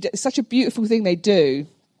bit... It's such a beautiful thing they do.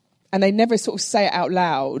 And they never sort of say it out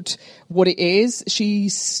loud what it is. She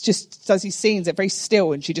just does these scenes that are very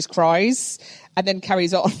still, and she just cries and then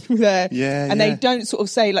carries on with her. They don't sort of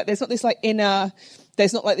say, like, there's not this, like, inner...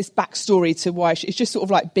 There's not, like, this backstory to why... It's just sort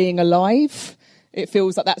of, like, being alive. It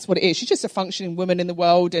feels like that's what it is. She's just a functioning woman in the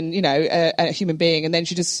world, and a human being. And then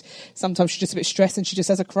sometimes she's just a bit stressed, and she just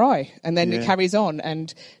has a cry, and then it carries on.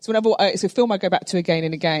 And so it's a film I go back to again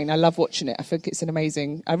and again. I love watching it. I think it's an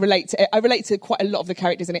amazing. I relate to quite a lot of the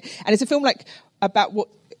characters in it, and it's a film about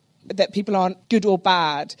that people aren't good or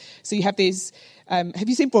bad. So you have these. Have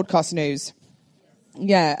you seen Broadcast News?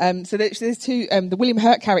 Yeah. So there's two. The William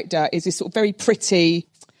Hurt character is this sort of very pretty,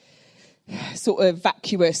 sort of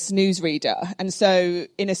vacuous newsreader, and so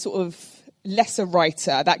in a sort of lesser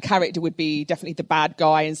writer, that character would be definitely the bad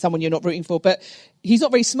guy and someone you're not rooting for. But he's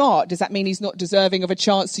not very smart. Does that mean he's not deserving of a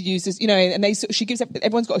chance to use this? And she gives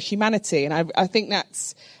everyone's got a humanity, and I think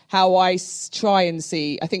that's how I try and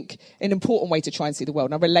see. I think an important way to try and see the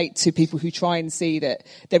world. And I relate to people who try and see that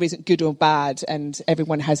there isn't good or bad, and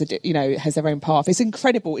everyone has has their own path. It's an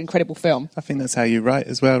incredible film. I think that's how you write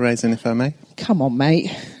as well, Roisin, if I may. Come on,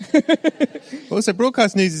 mate. Also,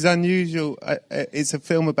 Broadcast News is unusual. It's a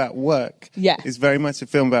film about work. Yeah. It's very much a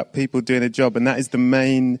film about people doing a job, and that is the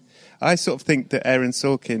main. I sort of think that Aaron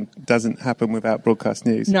Sorkin doesn't happen without Broadcast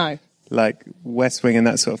News. No. Like West Wing and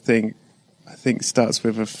that sort of thing, I think starts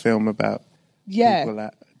with a film about people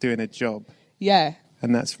doing a job. Yeah.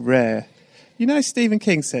 And that's rare. Stephen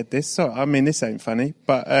King said this. Sorry, I mean, this ain't funny,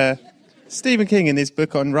 but Stephen King in his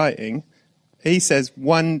book on writing, he says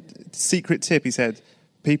one secret tip. He said,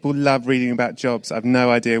 people love reading about jobs. I've no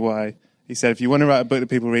idea why. He said, if you want to write a book that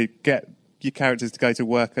people read, get your characters to go to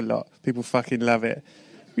work a lot. People fucking love it.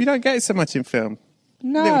 You don't get it so much in film.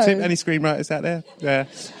 No. Little tip, any screenwriters out there?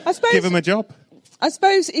 I suppose, give them a job. I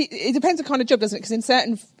suppose it depends on the kind of job, doesn't it? Because in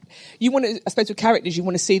certain, you want to, I suppose with characters, you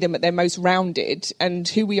want to see them at their most rounded, and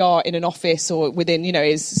who we are in an office or within,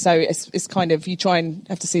 it's kind of, you try and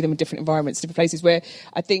have to see them in different environments, different places, where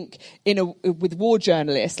I think with war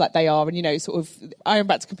journalists like they are, and sort of, I'm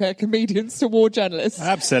about to compare comedians to war journalists.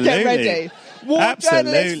 Absolutely. Get ready. War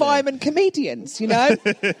journalists, firemen, comedians,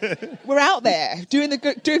 we're out there doing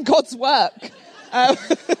God's work. But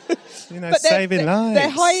saving lives. They're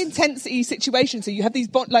high intensity situations. So you have these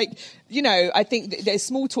I think their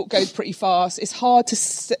small talk goes pretty fast. It's hard to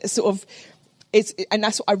and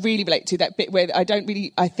that's what I really relate to, that bit where don't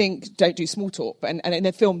do small talk. And in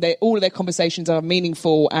the film, all of their conversations are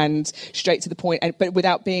meaningful and straight to the point, but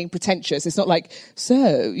without being pretentious. It's not like,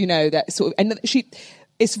 that sort of, and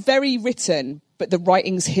it's very written, but the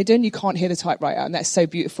writing's hidden. You can't hear the typewriter, and that's so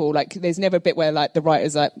beautiful. Like, there's never a bit where the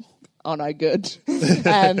writer's like, aren't I good?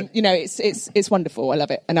 It's wonderful. I love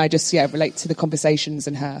it. And I just, relate to the conversations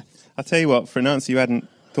and her. I'll tell you what, for an answer you hadn't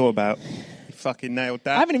thought about, you fucking nailed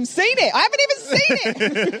that. I haven't even seen it.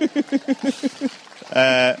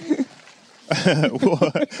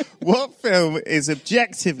 What film is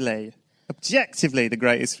objectively the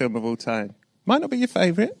greatest film of all time? Might not be your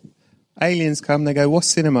favourite. Aliens come, they go, what's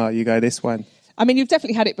cinema? You go, this one. I mean, you've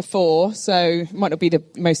definitely had it before, so it might not be the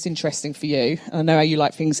most interesting for you. I know how you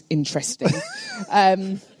like things interesting.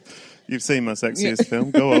 You've seen my sexiest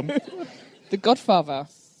film. Go on. The Godfather.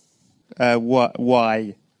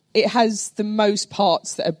 Why? It has the most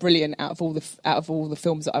parts that are brilliant out of all the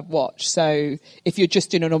films that I've watched. So if you're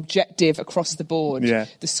just doing an objective across the board,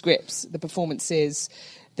 the scripts, the performances,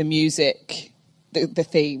 the music, the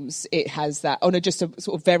themes, it has that on just a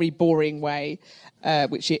sort of very boring way,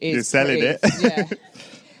 which it is. You're selling it. Yeah.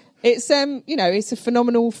 It's it's a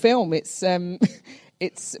phenomenal film. It's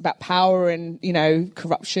about power and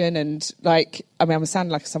corruption and I'm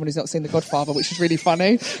sounding like someone who's not seen The Godfather, which is really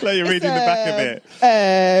funny. Like you're reading the back of it.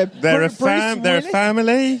 They're a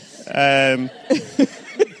family.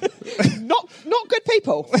 Not good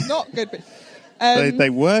people. Not good people. They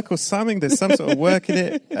work or something. There's some sort of work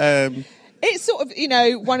in it. It's sort of,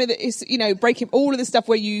 one of the, it's, breaking all of the stuff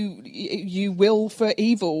where you will for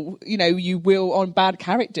evil, you will on bad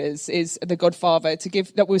characters is The Godfather, to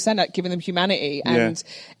give, that we were saying, like, giving them humanity. And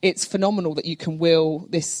it's phenomenal that you can will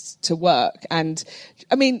this to work. And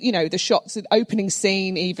I mean, the shots, the opening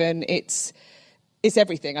scene, even, it's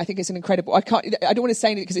everything. I think it's an incredible, I don't want to say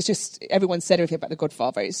anything because it's just, everyone said everything about The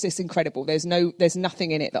Godfather. It's just incredible. There's nothing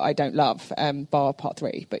in it that I don't love, bar part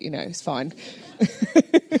 3, but it's fine.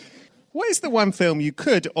 What is the one film you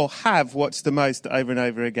could or have watched the most over and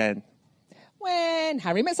over again? When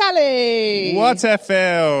Harry Met Sally. What a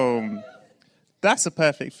film! That's a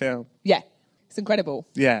perfect film. Yeah, it's incredible.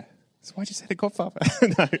 Yeah. So why'd you say The Godfather?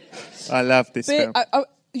 No, I love this film.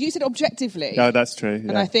 You said objectively. No, that's true. Yeah.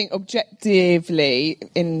 And I think objectively,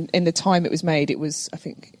 in the time it was made, it was, I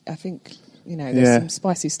think there's some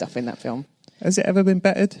spicy stuff in that film. Has it ever been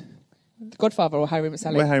bettered? The Godfather or Harry Met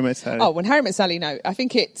Sally? When Harry Met Sally. Oh, When Harry Met Sally, no. I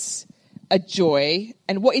think it's a joy,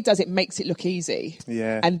 and what it does, it makes it look easy.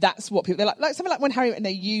 Yeah. And that's what people, they're like something like When Harry Met, and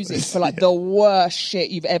they use it for like the worst shit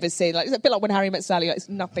you've ever seen. Like, it's a bit like When Harry Met Sally. Like, it's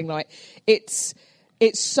nothing like, it's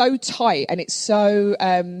so tight, and it's so,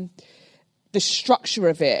 the structure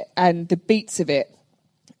of it and the beats of it,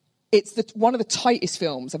 it's one of the tightest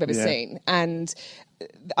films I've ever seen. And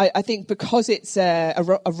I think because it's a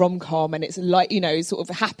rom-com, and it's like, sort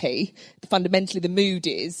of happy, fundamentally the mood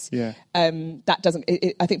is, that doesn't,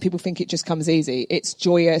 I think people think it just comes easy. It's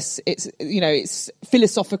joyous, it's, it's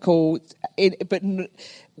philosophical, but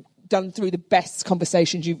done through the best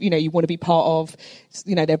conversations you want to be part of.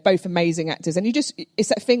 They're both amazing actors, and it's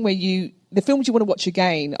that thing where the films you want to watch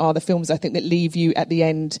again are the films I think that leave you at the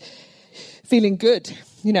end feeling good,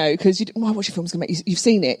 because why watch a film's going to make you've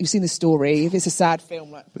seen it, you've seen the story. If it's a sad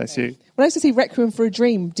film, like, bless you. When I used to see Requiem for a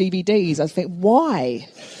Dream DVDs, I think, why?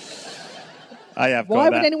 Why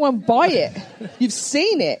would anyone buy it? You've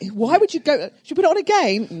seen it. Why would you go? Should you put it on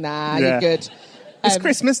again? Nah, you're good. It's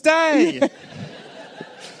Christmas Day.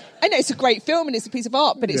 I know it's a great film and it's a piece of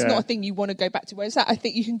art, but it's not a thing you want to go back to. Whereas that, I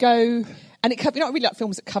think you can go, and I really like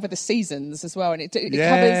films that cover the seasons as well, and it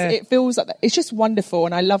covers. It feels like that. It's just wonderful,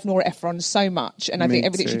 and I love Nora Ephron so much, and I think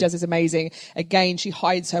everything she does is amazing. Again, she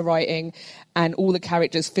hides her writing, and all the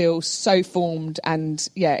characters feel so formed, and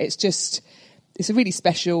it's a really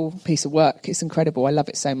special piece of work. It's incredible. I love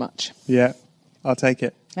it so much. Yeah, I'll take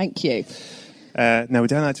it. Thank you. No, we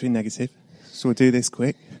don't like to be negative, so we'll do this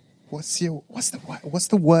quick. What's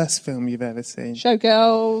the worst film you've ever seen?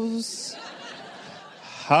 Showgirls.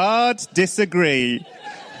 Hard disagree.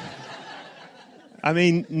 I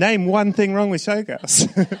mean, name one thing wrong with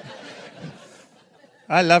Showgirls.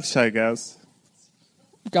 I love Showgirls.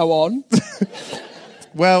 Go on.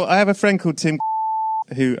 Well, I have a friend called Tim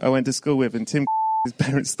who I went to school with, and Tim, his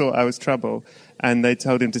parents thought I was trouble, and they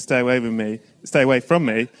told him to stay away from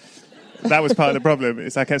me. That was part of the problem.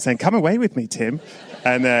 It's like I kept saying, "Come away with me, Tim."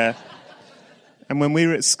 And when we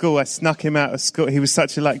were at school, I snuck him out of school. He was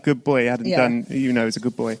such a good boy. He hadn't done, he was a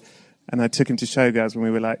good boy. And I took him to Showgirls when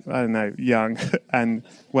we were young, and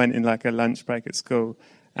went in a lunch break at school.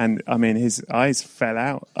 And I mean, his eyes fell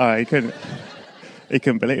out. Oh, he couldn't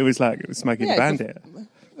believe it. It was like Smoking the Bandit.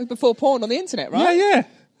 Before porn on the internet, right?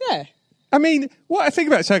 Yeah. I mean, what I think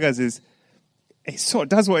about Showgirls is it sort of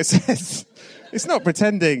does what it says. It's not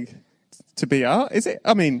pretending to be art, is it?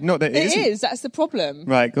 I mean, not that it isn't. It is. That's the problem.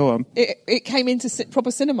 Right, go on. It came into proper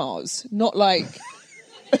cinemas, not like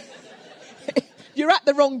you're at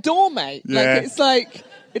the wrong door, mate. Yeah.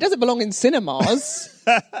 It doesn't belong in cinemas.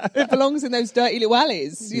 It belongs in those dirty little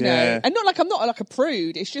alleys, you know. And I'm not a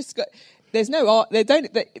prude. It's just there's no art.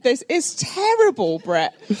 It's terrible,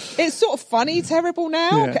 Brett. It's sort of funny, terrible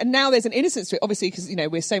now, and now there's an innocence to it, obviously, because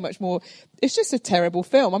we're so much more. It's just a terrible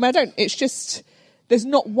film. I mean, it's just. There's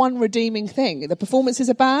not one redeeming thing. The performances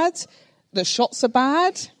are bad. The shots are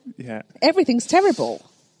bad. Yeah. Everything's terrible.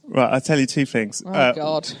 Right, I'll tell you two things. Oh,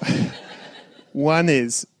 God. One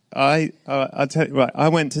is, I'll tell you, right, I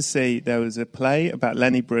went to see, there was a play about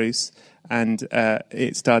Lenny Bruce, and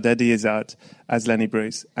it starred Eddie Izzard as Lenny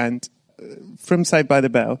Bruce. And from Saved by the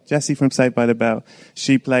Bell, Jessie from Saved by the Bell,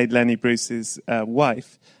 she played Lenny Bruce's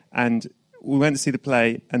wife. And we went to see the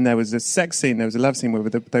play, and there was a sex scene, there was a love scene where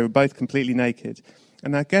they were both completely naked.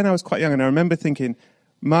 And again, I was quite young, and I remember thinking,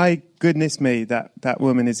 my goodness me, that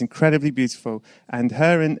woman is incredibly beautiful. And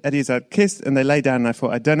her and Eddie Izzard kissed, and they lay down, and I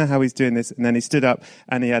thought, I don't know how he's doing this. And then he stood up,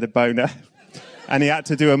 and he had a boner. And he had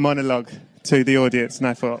to do a monologue to the audience. And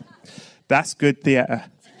I thought, that's good theatre.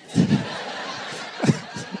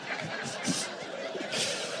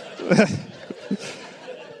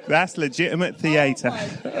 That's legitimate theatre.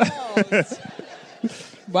 Oh,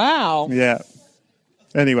 wow. Yeah.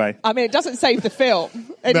 Anyway. I mean, it doesn't save the film.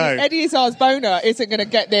 Eddie Izzard's boner isn't going to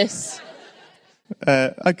get this.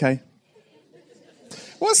 Okay.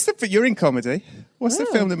 You're in comedy. What's the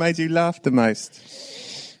film that made you laugh the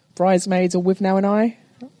most? Bridesmaids or With Now and I.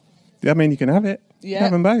 I mean, you can have it. Yeah.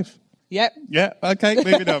 Have them both. Yep. Yeah, okay,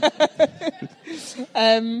 moving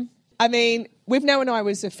on. I mean, With Now and I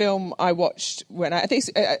was a film I watched when I think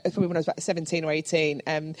probably when I was about 17 or 18,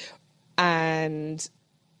 and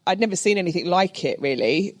I'd never seen anything like it,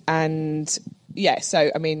 really. And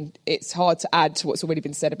so I mean, it's hard to add to what's already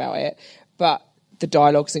been said about it, but the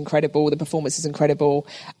dialogue's incredible, the performance is incredible,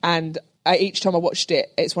 and each time I watched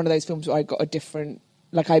it, it's one of those films where I got a different,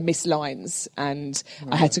 I missed lines, and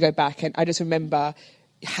I had to go back, and I just remember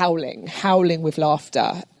howling with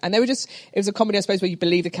laughter. And it was a comedy, I suppose, where you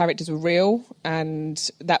believe the characters were real, and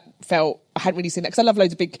that felt, I hadn't really seen that, because I love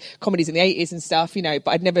loads of big comedies in the 80s and stuff, but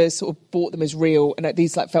I'd never sort of bought them as real, and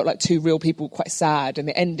these felt like two real people, quite sad, and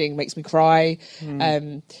the ending makes me cry.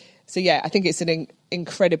 So yeah, I think it's an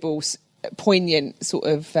incredible, poignant sort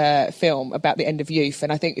of film about the end of youth.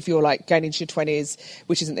 And I think if you're like going into your 20s,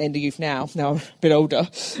 which isn't the end of youth now I'm a bit older,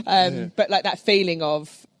 but like that feeling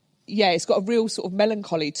of, it's got a real sort of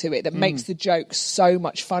melancholy to it that makes the joke so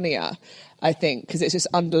much funnier, I think, because it's just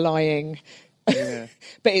underlying. Yeah.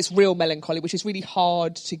 But it's real melancholy, which is really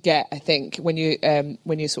hard to get, I think, when you're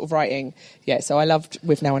sort of writing. Yeah, so I loved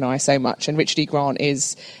With Now and I so much, and Richard E. Grant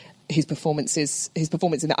is his performance in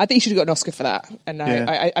that. I think he should have got an Oscar for that. And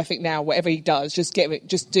I think now whatever he does, get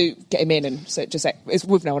him in, and so it's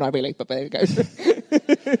With Now and I really. But there we go.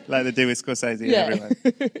 Like they do with Scorsese and everyone.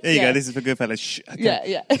 Here you go. This is for Goodfellas. Shh.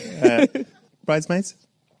 Okay. Yeah. Bridesmaids.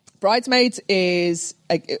 Bridesmaids is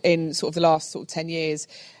in sort of the last sort of 10 years.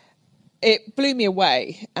 It blew me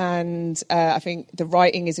away, and I think the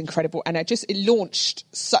writing is incredible, and it launched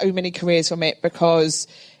so many careers from it, because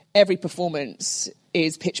every performance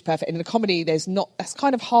is pitch perfect. And in a comedy, that's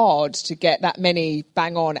kind of hard to get that many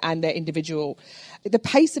bang on, and they're individual. The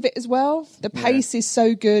pace of it as well. The pace is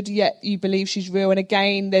so good, yet you believe she's real. And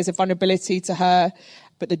again, there's a vulnerability to her,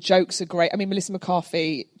 but the jokes are great. I mean, Melissa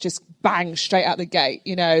McCarthy just bang straight out the gate,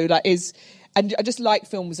 and I just like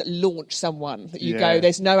films that launch someone that you go,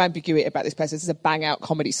 there's no ambiguity about this person. This is a bang out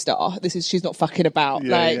comedy star. She's not fucking about.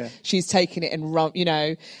 She's taking it and run,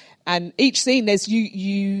 And each scene,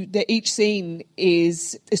 each scene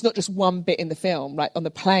it's not just one bit in the film, like on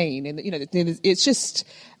the plane, and it's just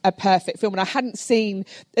a perfect film. And I hadn't seen.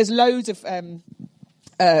 There's loads of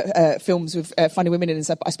films with funny women in and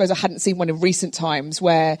stuff. But I suppose I hadn't seen one in recent times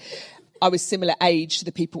where I was similar age to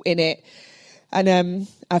the people in it, and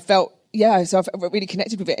I felt. Yeah, so I've really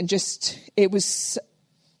connected with it, and it was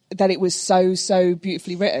so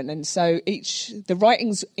beautifully written, and so the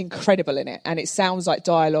writing's incredible in it, and it sounds like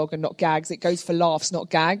dialogue and not gags. It goes for laughs, not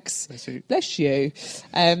gags. Bless you.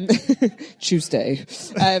 Tuesday.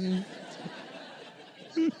 And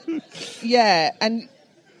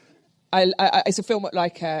it's a film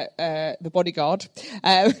like The Bodyguard,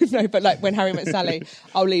 but like When Harry Met Sally,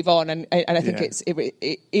 I'll leave on, and I think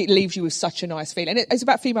it leaves you with such a nice feeling. And it's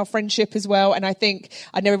about female friendship as well, and I think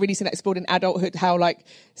I'd never really seen that explored in adulthood, how like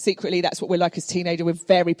secretly that's what we're like as teenagers. We're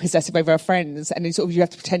very possessive over our friends, and sort of you have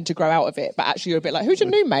to pretend to grow out of it, but actually you're a bit like, who's your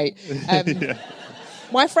new mate?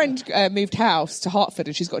 My friend moved house to Hertford,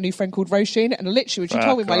 and she's got a new friend called Roisin, and literally when she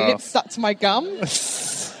told me, my lips stuck to my gum.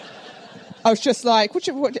 I was just like, so I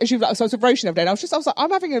was with Roisin the other day, and I was like, I'm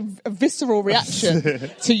having a visceral reaction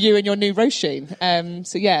to you and your new Roisin.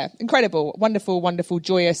 So yeah, incredible, wonderful, wonderful,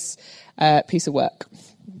 joyous piece of work.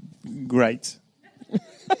 Great.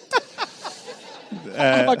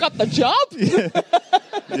 Have I got the job?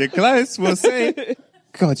 You're close, we'll see.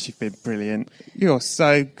 God, you've been brilliant. You're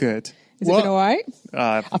so good. Has it been all right?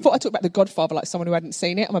 I thought I talked about The Godfather like someone who hadn't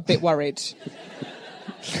seen it. I'm a bit worried.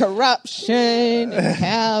 Corruption,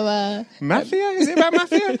 power. Mafia? Is it about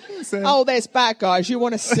mafia? Oh, there's bad guys. You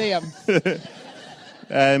want to see them.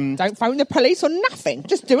 Don't phone the police or nothing.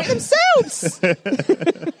 Just do it themselves.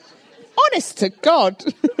 Honest to God.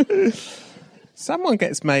 Someone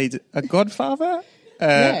gets made a godfather?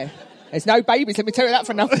 There's no babies, let me tell you that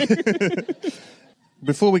for nothing.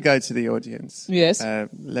 Before we go to the audience, yes,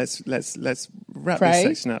 let's wrap this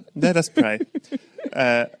section up. Let us pray.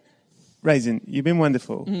 Roisin, you've been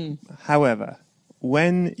wonderful. However,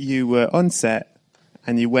 when you were on set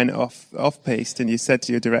and you went off-piste and you said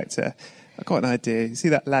to your director, I've got an idea. You see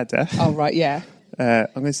that ladder? Oh, right, yeah. I'm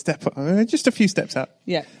going to step up. I'm going just a few steps up.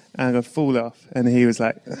 Yeah. And I'm going to fall off. And he was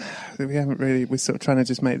like, we're sort of trying to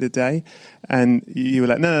just make the day. And you were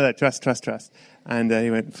like, no, trust. And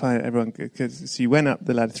he went, fine, everyone, so you went up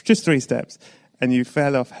the ladder, just 3 steps, and you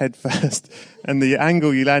fell off head first. And the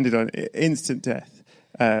angle you landed on, instant death.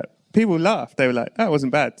 People laughed. They were like, "Oh, it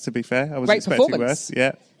wasn't bad, to be fair. I was expecting worse."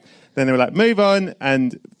 Yeah. Then they were like, "Move on,"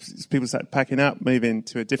 and people started packing up, moving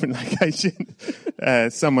to a different location.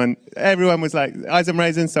 Everyone was like, "Eyes and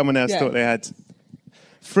raisins." Someone else thought they had.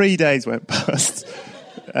 3 days went past,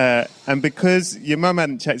 and because your mum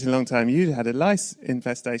hadn't checked in a long time, you had a lice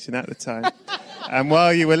infestation at the time. And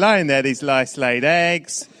while you were lying there, these lice laid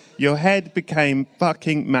eggs. Your head became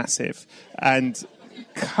fucking massive, and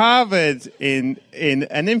covered in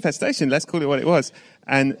an infestation, let's call it what it was.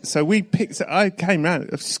 And so I came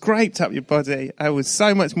round, scraped up your body. I was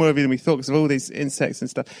so much more of you than we thought because of all these insects and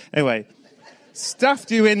stuff. Anyway,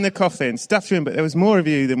 stuffed you in the coffin, but there was more of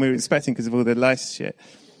you than we were expecting because of all the lice shit.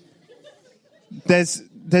 There's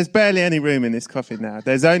barely any room in this coffin now.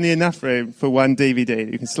 There's only enough room for one DVD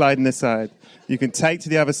that you can slide in the side. You can take to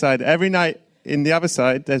the other side. Every night in the other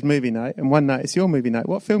side, there's movie night, and one night it's your movie night.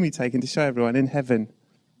 What film are you taking to show everyone in heaven?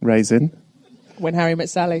 Roisin. When Harry Met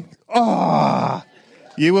Sally. Oh,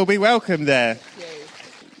 You will be welcome there. Thank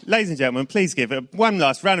you. Ladies and gentlemen, please give one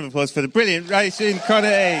last round of applause for the brilliant Roisin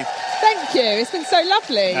Conaty. Thank you. It's been so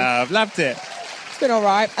lovely. I've loved it. It's been all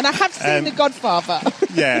right. And I have seen The Godfather.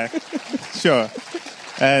 Yeah, sure.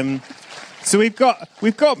 So we've got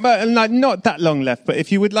not that long left, but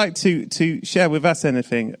if you would like to share with us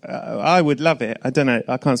anything, I would love it. I don't know.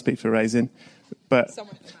 I can't speak for Roisin, but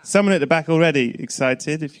someone at the back already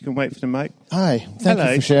excited. If you can wait for the mic. Hi. Thank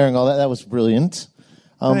you for sharing all that. That was brilliant.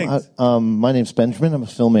 My name's Benjamin. I'm a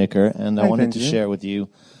filmmaker, and I wanted to share with you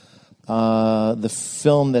the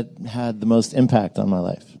film that had the most impact on my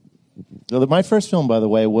life. So my first film, by the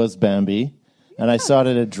way, was Bambi, and I saw it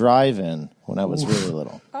at a drive-in when I was really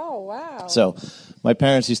little. Oh, wow. So my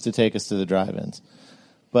parents used to take us to the drive-ins.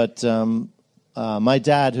 But my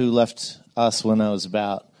dad, who left us when I was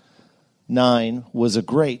about 9, was a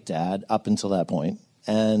great dad up until that point.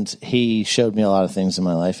 And he showed me a lot of things in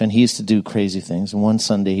my life. And he used to do crazy things. And one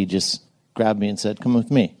Sunday, he just grabbed me and said, come with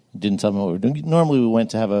me. He didn't tell me what we were doing. Normally, we went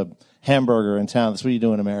to have a hamburger in town. That's what you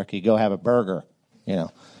do in America. You go have a burger,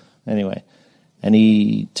 Anyway. And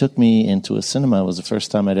he took me into a cinema. It was the first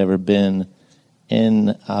time I'd ever been in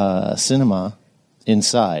a cinema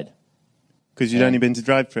inside. Because you'd only been to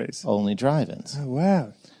drive-thrus? Only drive-ins. Oh,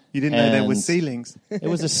 wow. You didn't know there were ceilings. It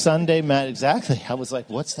was a Sunday mat. Exactly. I was like,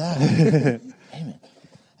 what's that? Amen.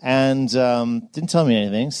 And didn't tell me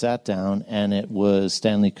anything. Sat down, and it was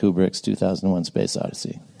Stanley Kubrick's 2001 Space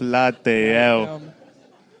Odyssey. Bloody hell.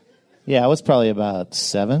 Yeah, I was probably about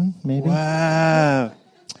 7, maybe. Wow.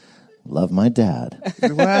 Love my dad.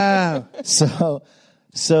 Wow.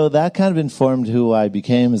 So that kind of informed who I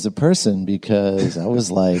became as a person, because I was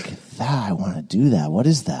like, I want to do that. What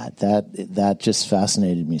is that? That just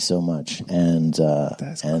fascinated me so much. And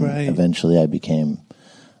That's great. Eventually I became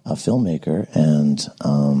a filmmaker, and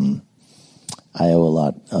I owe a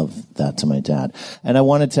lot of that to my dad. And I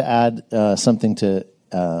wanted to add something to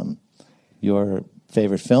your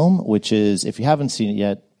favorite film, which is, if you haven't seen it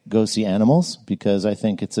yet, go see Animals, because I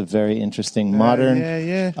think it's a very interesting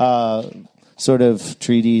modern sort of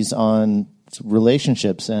treatise on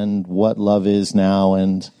relationships and what love is now,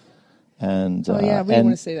 and we want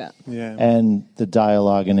to see that. Yeah. And the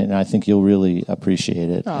dialogue in it, and I think you'll really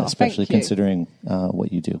appreciate it, especially thank you. considering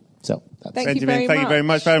what you do. So that's Thank Benjamin, you thank you very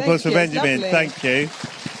much. Round of applause for Thank you. Benjamin. Lovely. Thank you.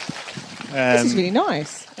 This is really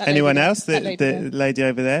nice. That Anyone lady else? there. The lady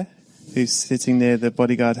over there who's sitting near the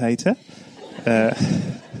bodyguard hater.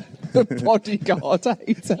 Bodyguard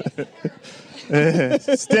hater.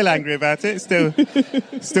 Still angry about it.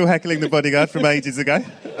 Still heckling the bodyguard from ages ago.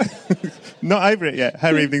 Not over it yet.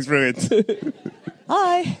 Her evening's ruined.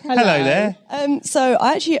 Hi. Hello there. So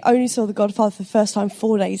I actually only saw The Godfather for the first time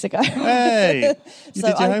 4 days ago. Hey, you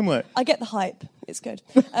did your homework. I get the hype. It's good.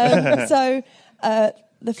 The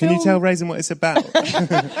film. Can you tell Roisin what it's about?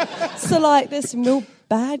 So there's some real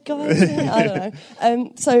bad guys in it. I don't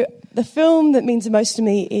know. So the film that means the most to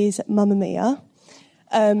me is Mamma Mia.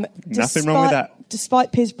 Nothing wrong with that.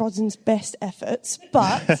 Despite Pierce Brosnan's best efforts,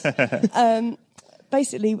 but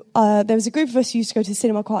basically, there was a group of us who used to go to the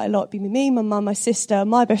cinema quite a lot. It'd be me, my mum, my sister,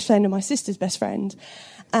 my best friend, and my sister's best friend.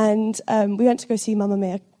 And we went to go see Mamma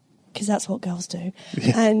Mia, because that's what girls do.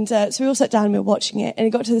 Yeah. And so we all sat down and we were watching it. And it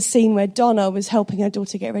got to the scene where Donna was helping her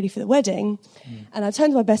daughter get ready for the wedding. And I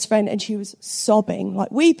turned to my best friend and she was sobbing,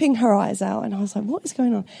 weeping her eyes out. And I was like, what is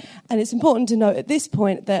going on? And it's important to note at this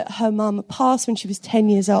point that her mum passed when she was 10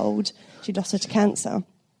 years old. She'd lost her to cancer.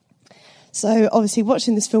 So obviously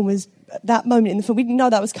watching this film was that moment in the film. We didn't know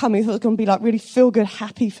that was coming. We thought it was going to be really feel-good,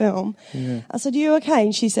 happy film. Yeah. I said, are you okay?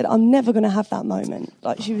 And she said, I'm never going to have that moment.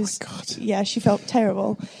 She was, yeah, she felt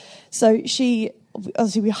terrible. So we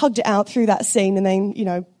hugged it out through that scene and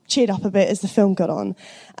then, cheered up a bit as the film got on.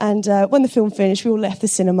 And when the film finished, we all left the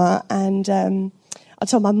cinema and I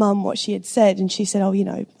told my mum what she had said and she said,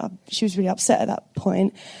 she was really upset at that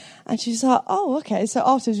point. And she was like, oh, okay. So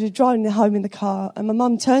afterwards we were driving home in the car and my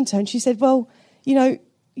mum turned to her and she said, well,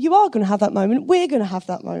 you are going to have that moment. We're going to have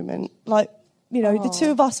that moment. The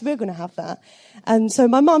two of us, we're going to have that. And so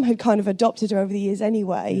my mum had kind of adopted her over the years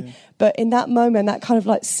anyway. Yeah. But in that moment, that kind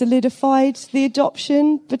of solidified the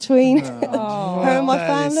adoption between her and my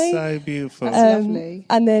family. That is so beautiful. That's lovely.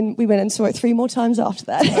 And then we went and saw it 3 more times after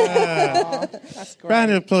that. That's great.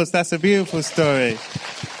 Round of applause. That's a beautiful story.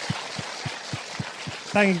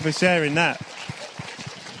 Thank you for sharing that.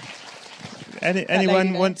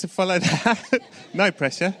 Anyone want to follow that? No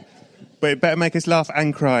pressure. But it better make us laugh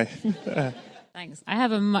and cry. Thanks. I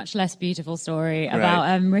have a much less beautiful story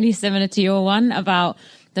about really similar to your one about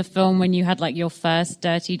the film when you had like your first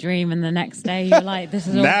dirty dream and the next day you were like, this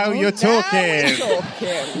is now awful? you're talking.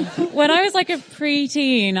 When I was like a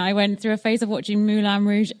preteen, I went through a phase of watching Moulin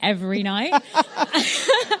Rouge every night.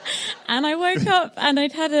 And I woke up and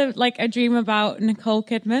I'd had a dream about Nicole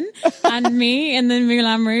Kidman and me in the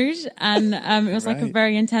Moulin Rouge. And it was like a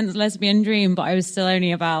very intense lesbian dream, but I was still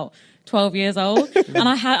only about 12 years old. And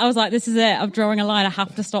I was like, this is it. I'm drawing a line. I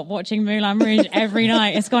have to stop watching Moulin Rouge every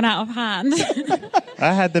night. It's gone out of hand.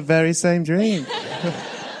 I had the very same dream.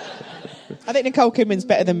 I think Nicole Kidman's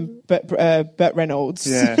better than Burt Reynolds.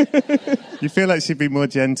 Yeah. You feel like she'd be more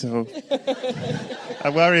gentle. I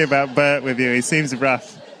worry about Burt with you. He seems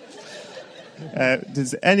rough.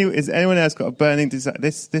 Has anyone else got a burning desire?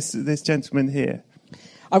 This gentleman here.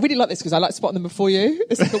 I really like this because I like spotting them before you.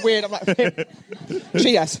 It's like a weird. I'm like,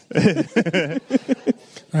 she has.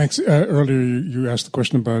 Thanks. Earlier you asked the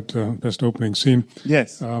question about best opening scene.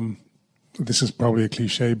 Yes. This is probably a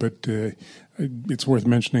cliche, but it's worth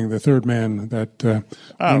mentioning the third man, that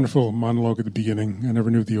wonderful monologue at the beginning. I never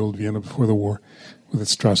knew the old Vienna before the war, with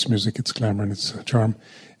its Strauss music, its glamour, and its charm.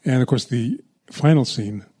 And, of course, the final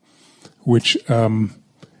scene, which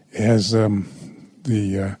has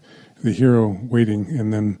the hero waiting,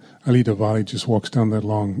 and then Alida Valli just walks down that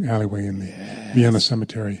long alleyway in the Vienna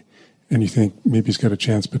cemetery. And you think maybe he's got a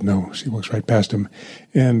chance, but no, she walks right past him.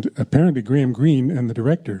 And apparently Graham Greene and the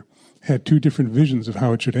director had two different visions of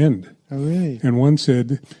how it should end. Oh, really? And one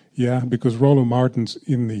said, because Rollo Martins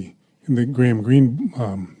in the Graham Greene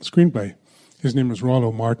screenplay, his name was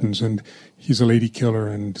Rollo Martins, and he's a lady killer,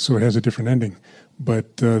 and so it has a different ending.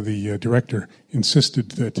 But the director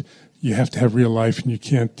insisted that you have to have real life, and you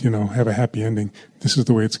can't, have a happy ending. This is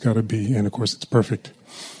the way it's got to be, and of course it's perfect.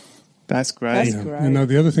 That's great. And now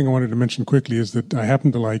the other thing I wanted to mention quickly is that I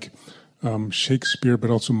happen to like Shakespeare, but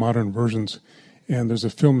also modern versions. And there's a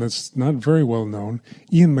film that's not very well known.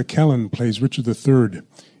 Ian McKellen plays Richard III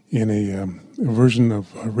in a version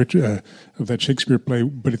of that Shakespeare play,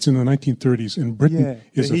 but it's in the 1930s in Britain.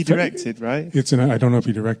 Yeah, he directed, right? I don't know if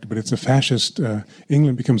he directed, but it's a fascist.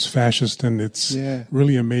 England becomes fascist, and it's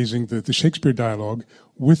really amazing. The Shakespeare dialogue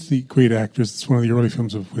with the great actors. It's one of the early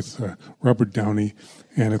films with Robert Downey,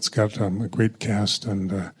 and it's got a great cast.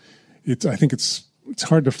 And I think it's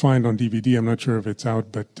hard to find on DVD. I'm not sure if it's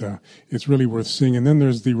out, but it's really worth seeing. And then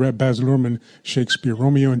there's the Baz Luhrmann Shakespeare,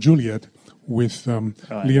 Romeo and Juliet, with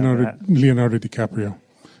Leonardo DiCaprio.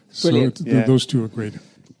 Brilliant. So those two are great.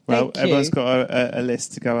 Well, everyone's got a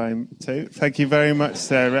list to go home to. Thank you very much,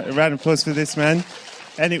 sir. A round of applause for this man.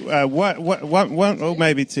 One or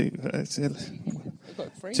maybe two.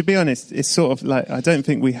 To be honest, it's sort of like, I don't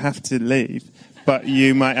think we have to leave, but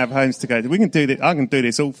you might have homes to go to. We can do this. I can do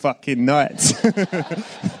this all fucking night.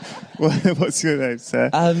 What's your name, sir?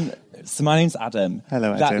 So my name's Adam.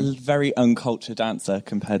 Hello, Adam. That very uncultured answer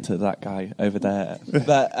compared to that guy over there.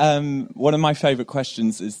 But one of my favourite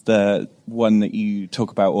questions is the one that you talk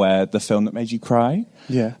about where the film that made you cry.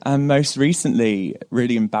 Yeah. And most recently,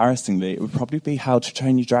 really embarrassingly, it would probably be How to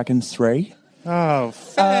Train Your Dragon 3. Oh,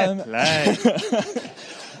 fair play.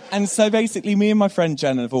 And so basically, me and my friend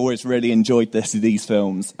Jen have always really enjoyed these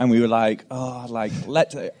films, and we were like,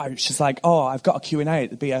 she's like, I've got a Q&A at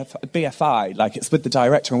the BFI, like it's with the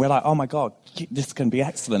director, and we're like, oh my god, this is going to be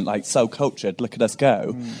excellent, like so cultured, look at us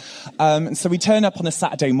go. And so we turn up on a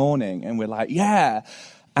Saturday morning, and we're like, yeah.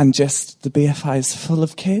 And just the BFI is full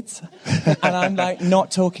of kids. And I'm like,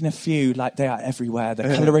 not talking a few, like they are everywhere.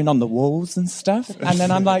 They're colouring on the walls and stuff. And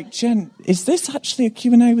then I'm like, Jen, is this actually a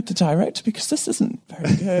Q&A with the director? Because this isn't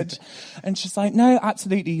very good. And she's like, no,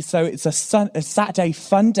 absolutely. So it's a Saturday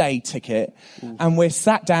fun day ticket. And we're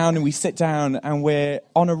sat down and we sit down and we're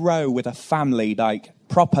on a row with a family, like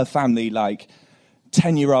proper family, like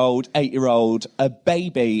 10-year-old, 8-year-old, a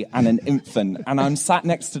baby and an infant, and I'm sat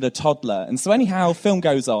next to the toddler. And so anyhow, film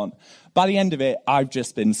goes on. By the end of it, I've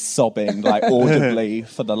just been sobbing, like, audibly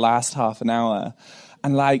for the last half an hour.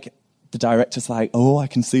 And, like, the director's like, I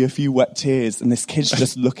can see a few wet tears. And this kid's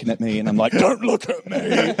just looking at me, and I'm like, don't look at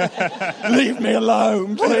me! Leave me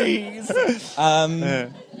alone, please!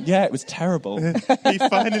 Yeah, it was terrible. He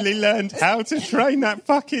finally learned how to train that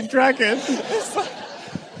fucking dragon.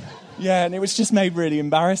 Yeah, and it was just made really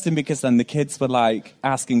embarrassing because then the kids were, like,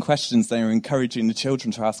 asking questions. They were encouraging the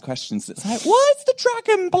children to ask questions. It's like, why is the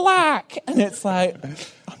dragon black? And it's like,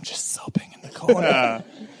 I'm just sobbing in the corner.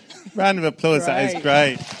 Round of applause, That is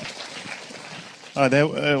great.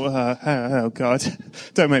 Oh, God.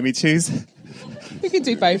 Don't make me choose. We can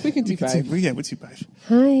do both. We can do both. We'll do both.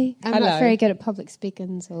 Hi. I'm Hello. not very good at public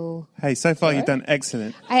speaking, so... Hey, so far you've done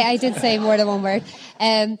excellent. I did say more than one word.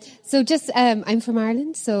 I'm from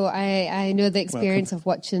Ireland, so I know the experience of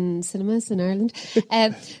watching cinemas in Ireland.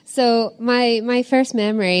 So my first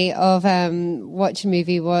memory of watching a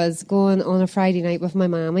movie was going on a Friday night with my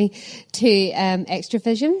mammy to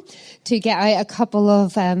Extravision to get out a couple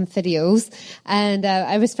of videos. And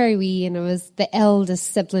I was very wee, and I was the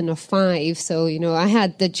eldest sibling of 5, so, I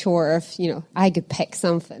had the chore of, I could pick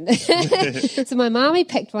something. So my mommy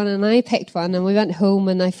picked one and I picked one, and we went home,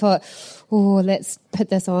 and I thought, let's put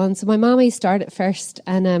this on. So my mommy started first,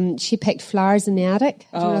 and she picked Flowers in the Attic.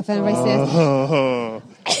 I don't know if anybody says.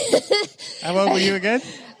 How old were you again?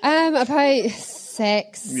 About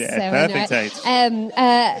 6, 7. Perfect age.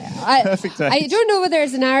 Perfect age. I don't know whether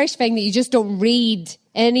it's an Irish thing that you just don't read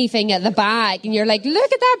anything at the back, and you're like,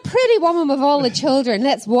 look at that pretty woman with all the children,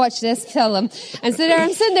 let's watch this film. And so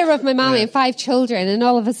I'm sitting there with my mommy and 5 children, and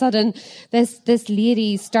all of a sudden this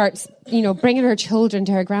lady starts bringing her children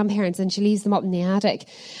to her grandparents, and she leaves them up in the attic.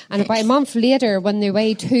 And about a month later, when they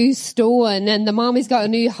weigh 2 stone and the mommy's got a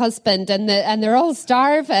new husband and they're all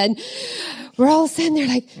starving, we're all sitting there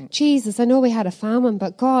like, Jesus, I know we had a famine,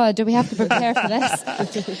 but God, do we have to prepare for this?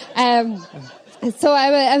 So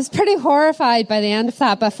I was pretty horrified by the end of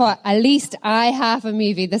that, but I thought, at least I have a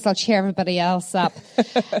movie. This will cheer everybody else up.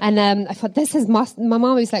 And I thought, my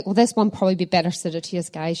mom was like, well, this one probably be better suited to you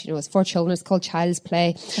guys. It's for children. It's called Child's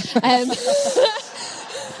Play.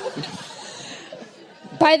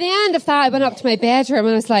 By the end of that, I went up to my bedroom and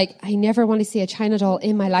I was like, I never want to see a China doll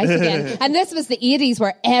in my life again. And this was the 80s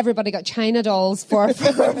where everybody got China dolls for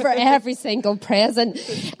every single present.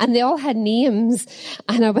 And they all had names.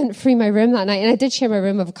 And I went through my room that night, and I did share my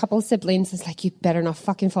room with a couple of siblings. I was like, you better not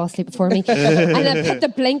fucking fall asleep before me. And I put the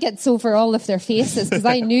blankets over all of their faces because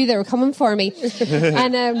I knew they were coming for me.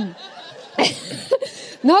 And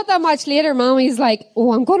not that much later, Mommy's like,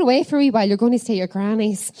 I'm going away for a wee while. You're going to stay at your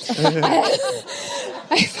granny's.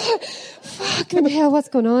 I thought, fucking hell, what's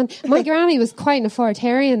going on? My granny was quite an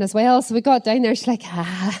authoritarian as well, so we got down there. She's like,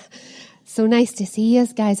 so nice to see you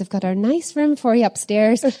guys. I've got our nice room for you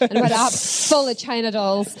upstairs. And I went up full of China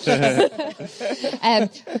dolls.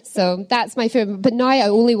 So that's my favourite. But now I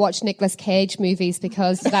only watch Nicolas Cage movies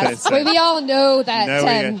because we all know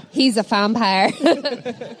that he's a vampire.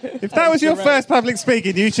 If that was your first public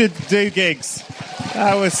speaking, you should do gigs.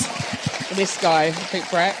 That was... This guy, I think,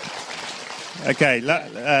 Brett. Okay,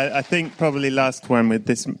 I think probably last one with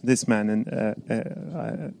this man,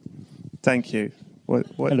 and thank you. What?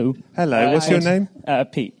 Hello. What's your name?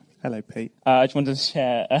 Pete. Hello, Pete. I just wanted to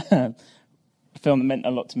share a film that meant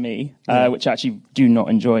a lot to me, which I actually do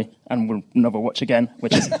not enjoy and will never watch again,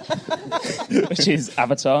 which is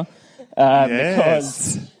Avatar.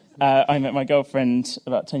 Because I met my girlfriend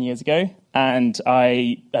about 10 years ago, and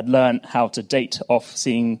I had learned how to date off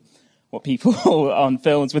seeing what people on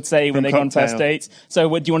films would say when they go on first dates. So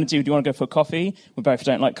what do you want to do? Do you want to go for a coffee? We both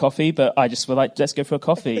don't like coffee, but I just were like, let's go for a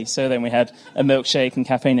coffee. So then we had a milkshake and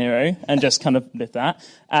Cafe Nero and just kind of lived that.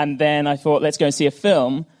 And then I thought, let's go and see a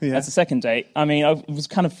film as a second date. I mean, I was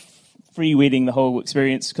kind of freewheeling the whole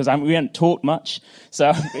experience because we hadn't talked much. So,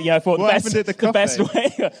 I thought the best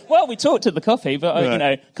way... Well, we talked at the coffee,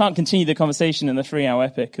 but, can't continue the conversation in the 3-hour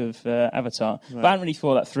epic of Avatar. Right. But I hadn't really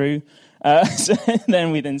thought that through. So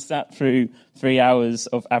then we sat through 3 hours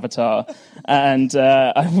of Avatar, and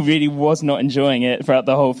I really was not enjoying it throughout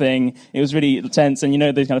the whole thing. It was really tense, and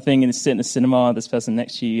this kind of thing, and you sit in a cinema, this person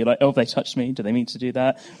next to you, you're like, oh, they touched me, do they mean to do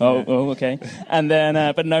that? Oh, okay. And then,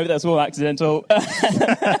 but no, that's all accidental. And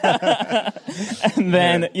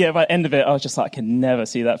then, by the end of it, I was just like, I can never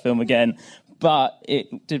see that film again. But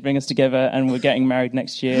it did bring us together, and we're getting married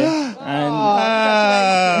next year.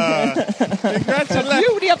 And congratulations!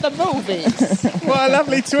 Beauty of the movies. What a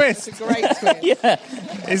lovely twist! It's a great twist.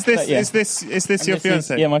 Is this your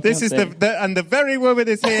fiance? Yeah, my fiance. This is and the very woman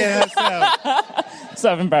is here herself.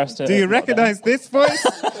 So I've embarrassed her. Do you recognise this voice?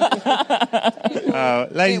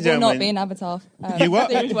 Ladies and gentlemen, it will not be an Avatar. You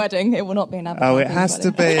what? Themed wedding. It will not be an Avatar. Oh, it has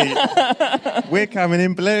to be. We're coming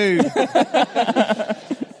in blue.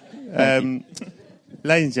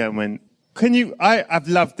 Ladies and gentlemen, can you... I've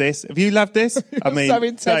loved this. Have you loved this? I mean, so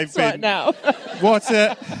intense right now. What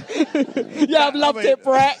a... Yeah, I've loved it,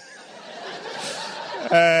 Brett.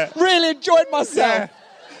 Really enjoyed myself. Yeah.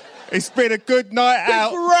 It's been a good night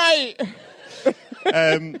out. Great.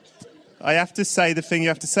 I have to say the thing you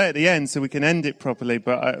have to say at the end so we can end it properly,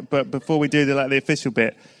 but before we do the official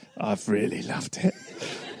bit, I've really loved it.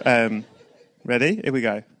 Ready? Here we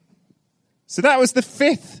go. So that was the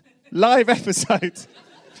 5th live episode.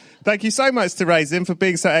 Thank you so much to Roisin for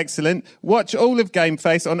being so excellent. Watch all of Game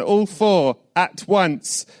Face on all 4 at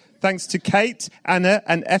once. Thanks to Kate, Anna,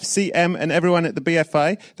 and FCM and everyone at the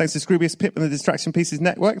BFI. Thanks to Scroobius Pip and the Distraction Pieces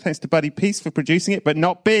Network. Thanks to Buddy Peace for producing it, but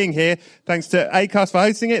not being here. Thanks to Acast for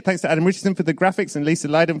hosting it. Thanks to Adam Richardson for the graphics and Lisa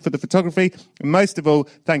Lydon for the photography. And most of all,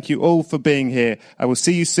 thank you all for being here. I will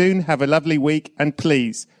see you soon. Have a lovely week. And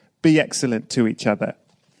please, be excellent to each other.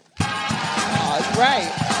 Oh, that's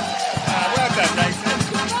great. Well done, Nathan.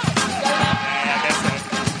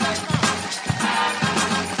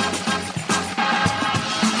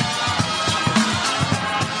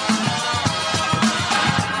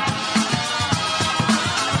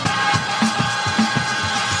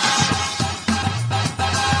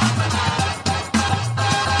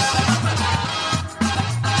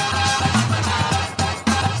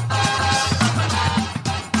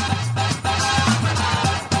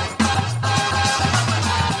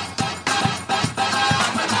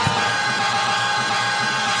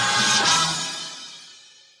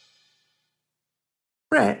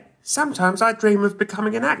 Brett, sometimes I dream of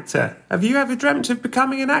becoming an actor. Have you ever dreamt of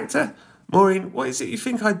becoming an actor? Maureen, what is it you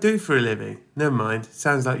think I do for a living? Never mind,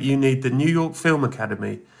 sounds like you need the New York Film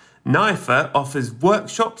Academy. NYFA offers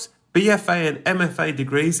workshops, BFA and MFA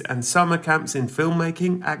degrees and summer camps in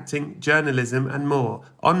filmmaking, acting, journalism and more,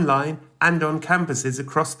 online and on campuses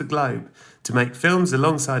across the globe. To make films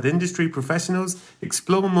alongside industry professionals,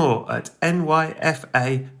 explore more at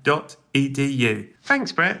nyfa.edu.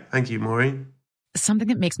 Thanks, Brett. Thank you, Maureen. Something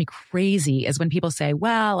that makes me crazy is when people say,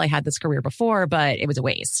 well, I had this career before, but it was a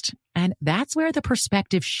waste. And that's where the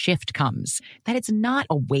perspective shift comes, that it's not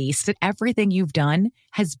a waste, that everything you've done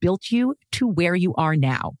has built you to where you are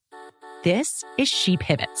now. This is She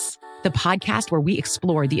Pivots, the podcast where we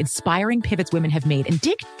explore the inspiring pivots women have made and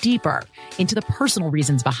dig deeper into the personal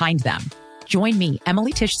reasons behind them. Join me,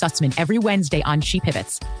 Emily Tish Sussman, every Wednesday on She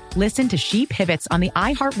Pivots. Listen to She Pivots on the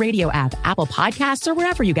iHeartRadio app, Apple Podcasts, or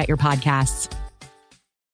wherever you get your podcasts.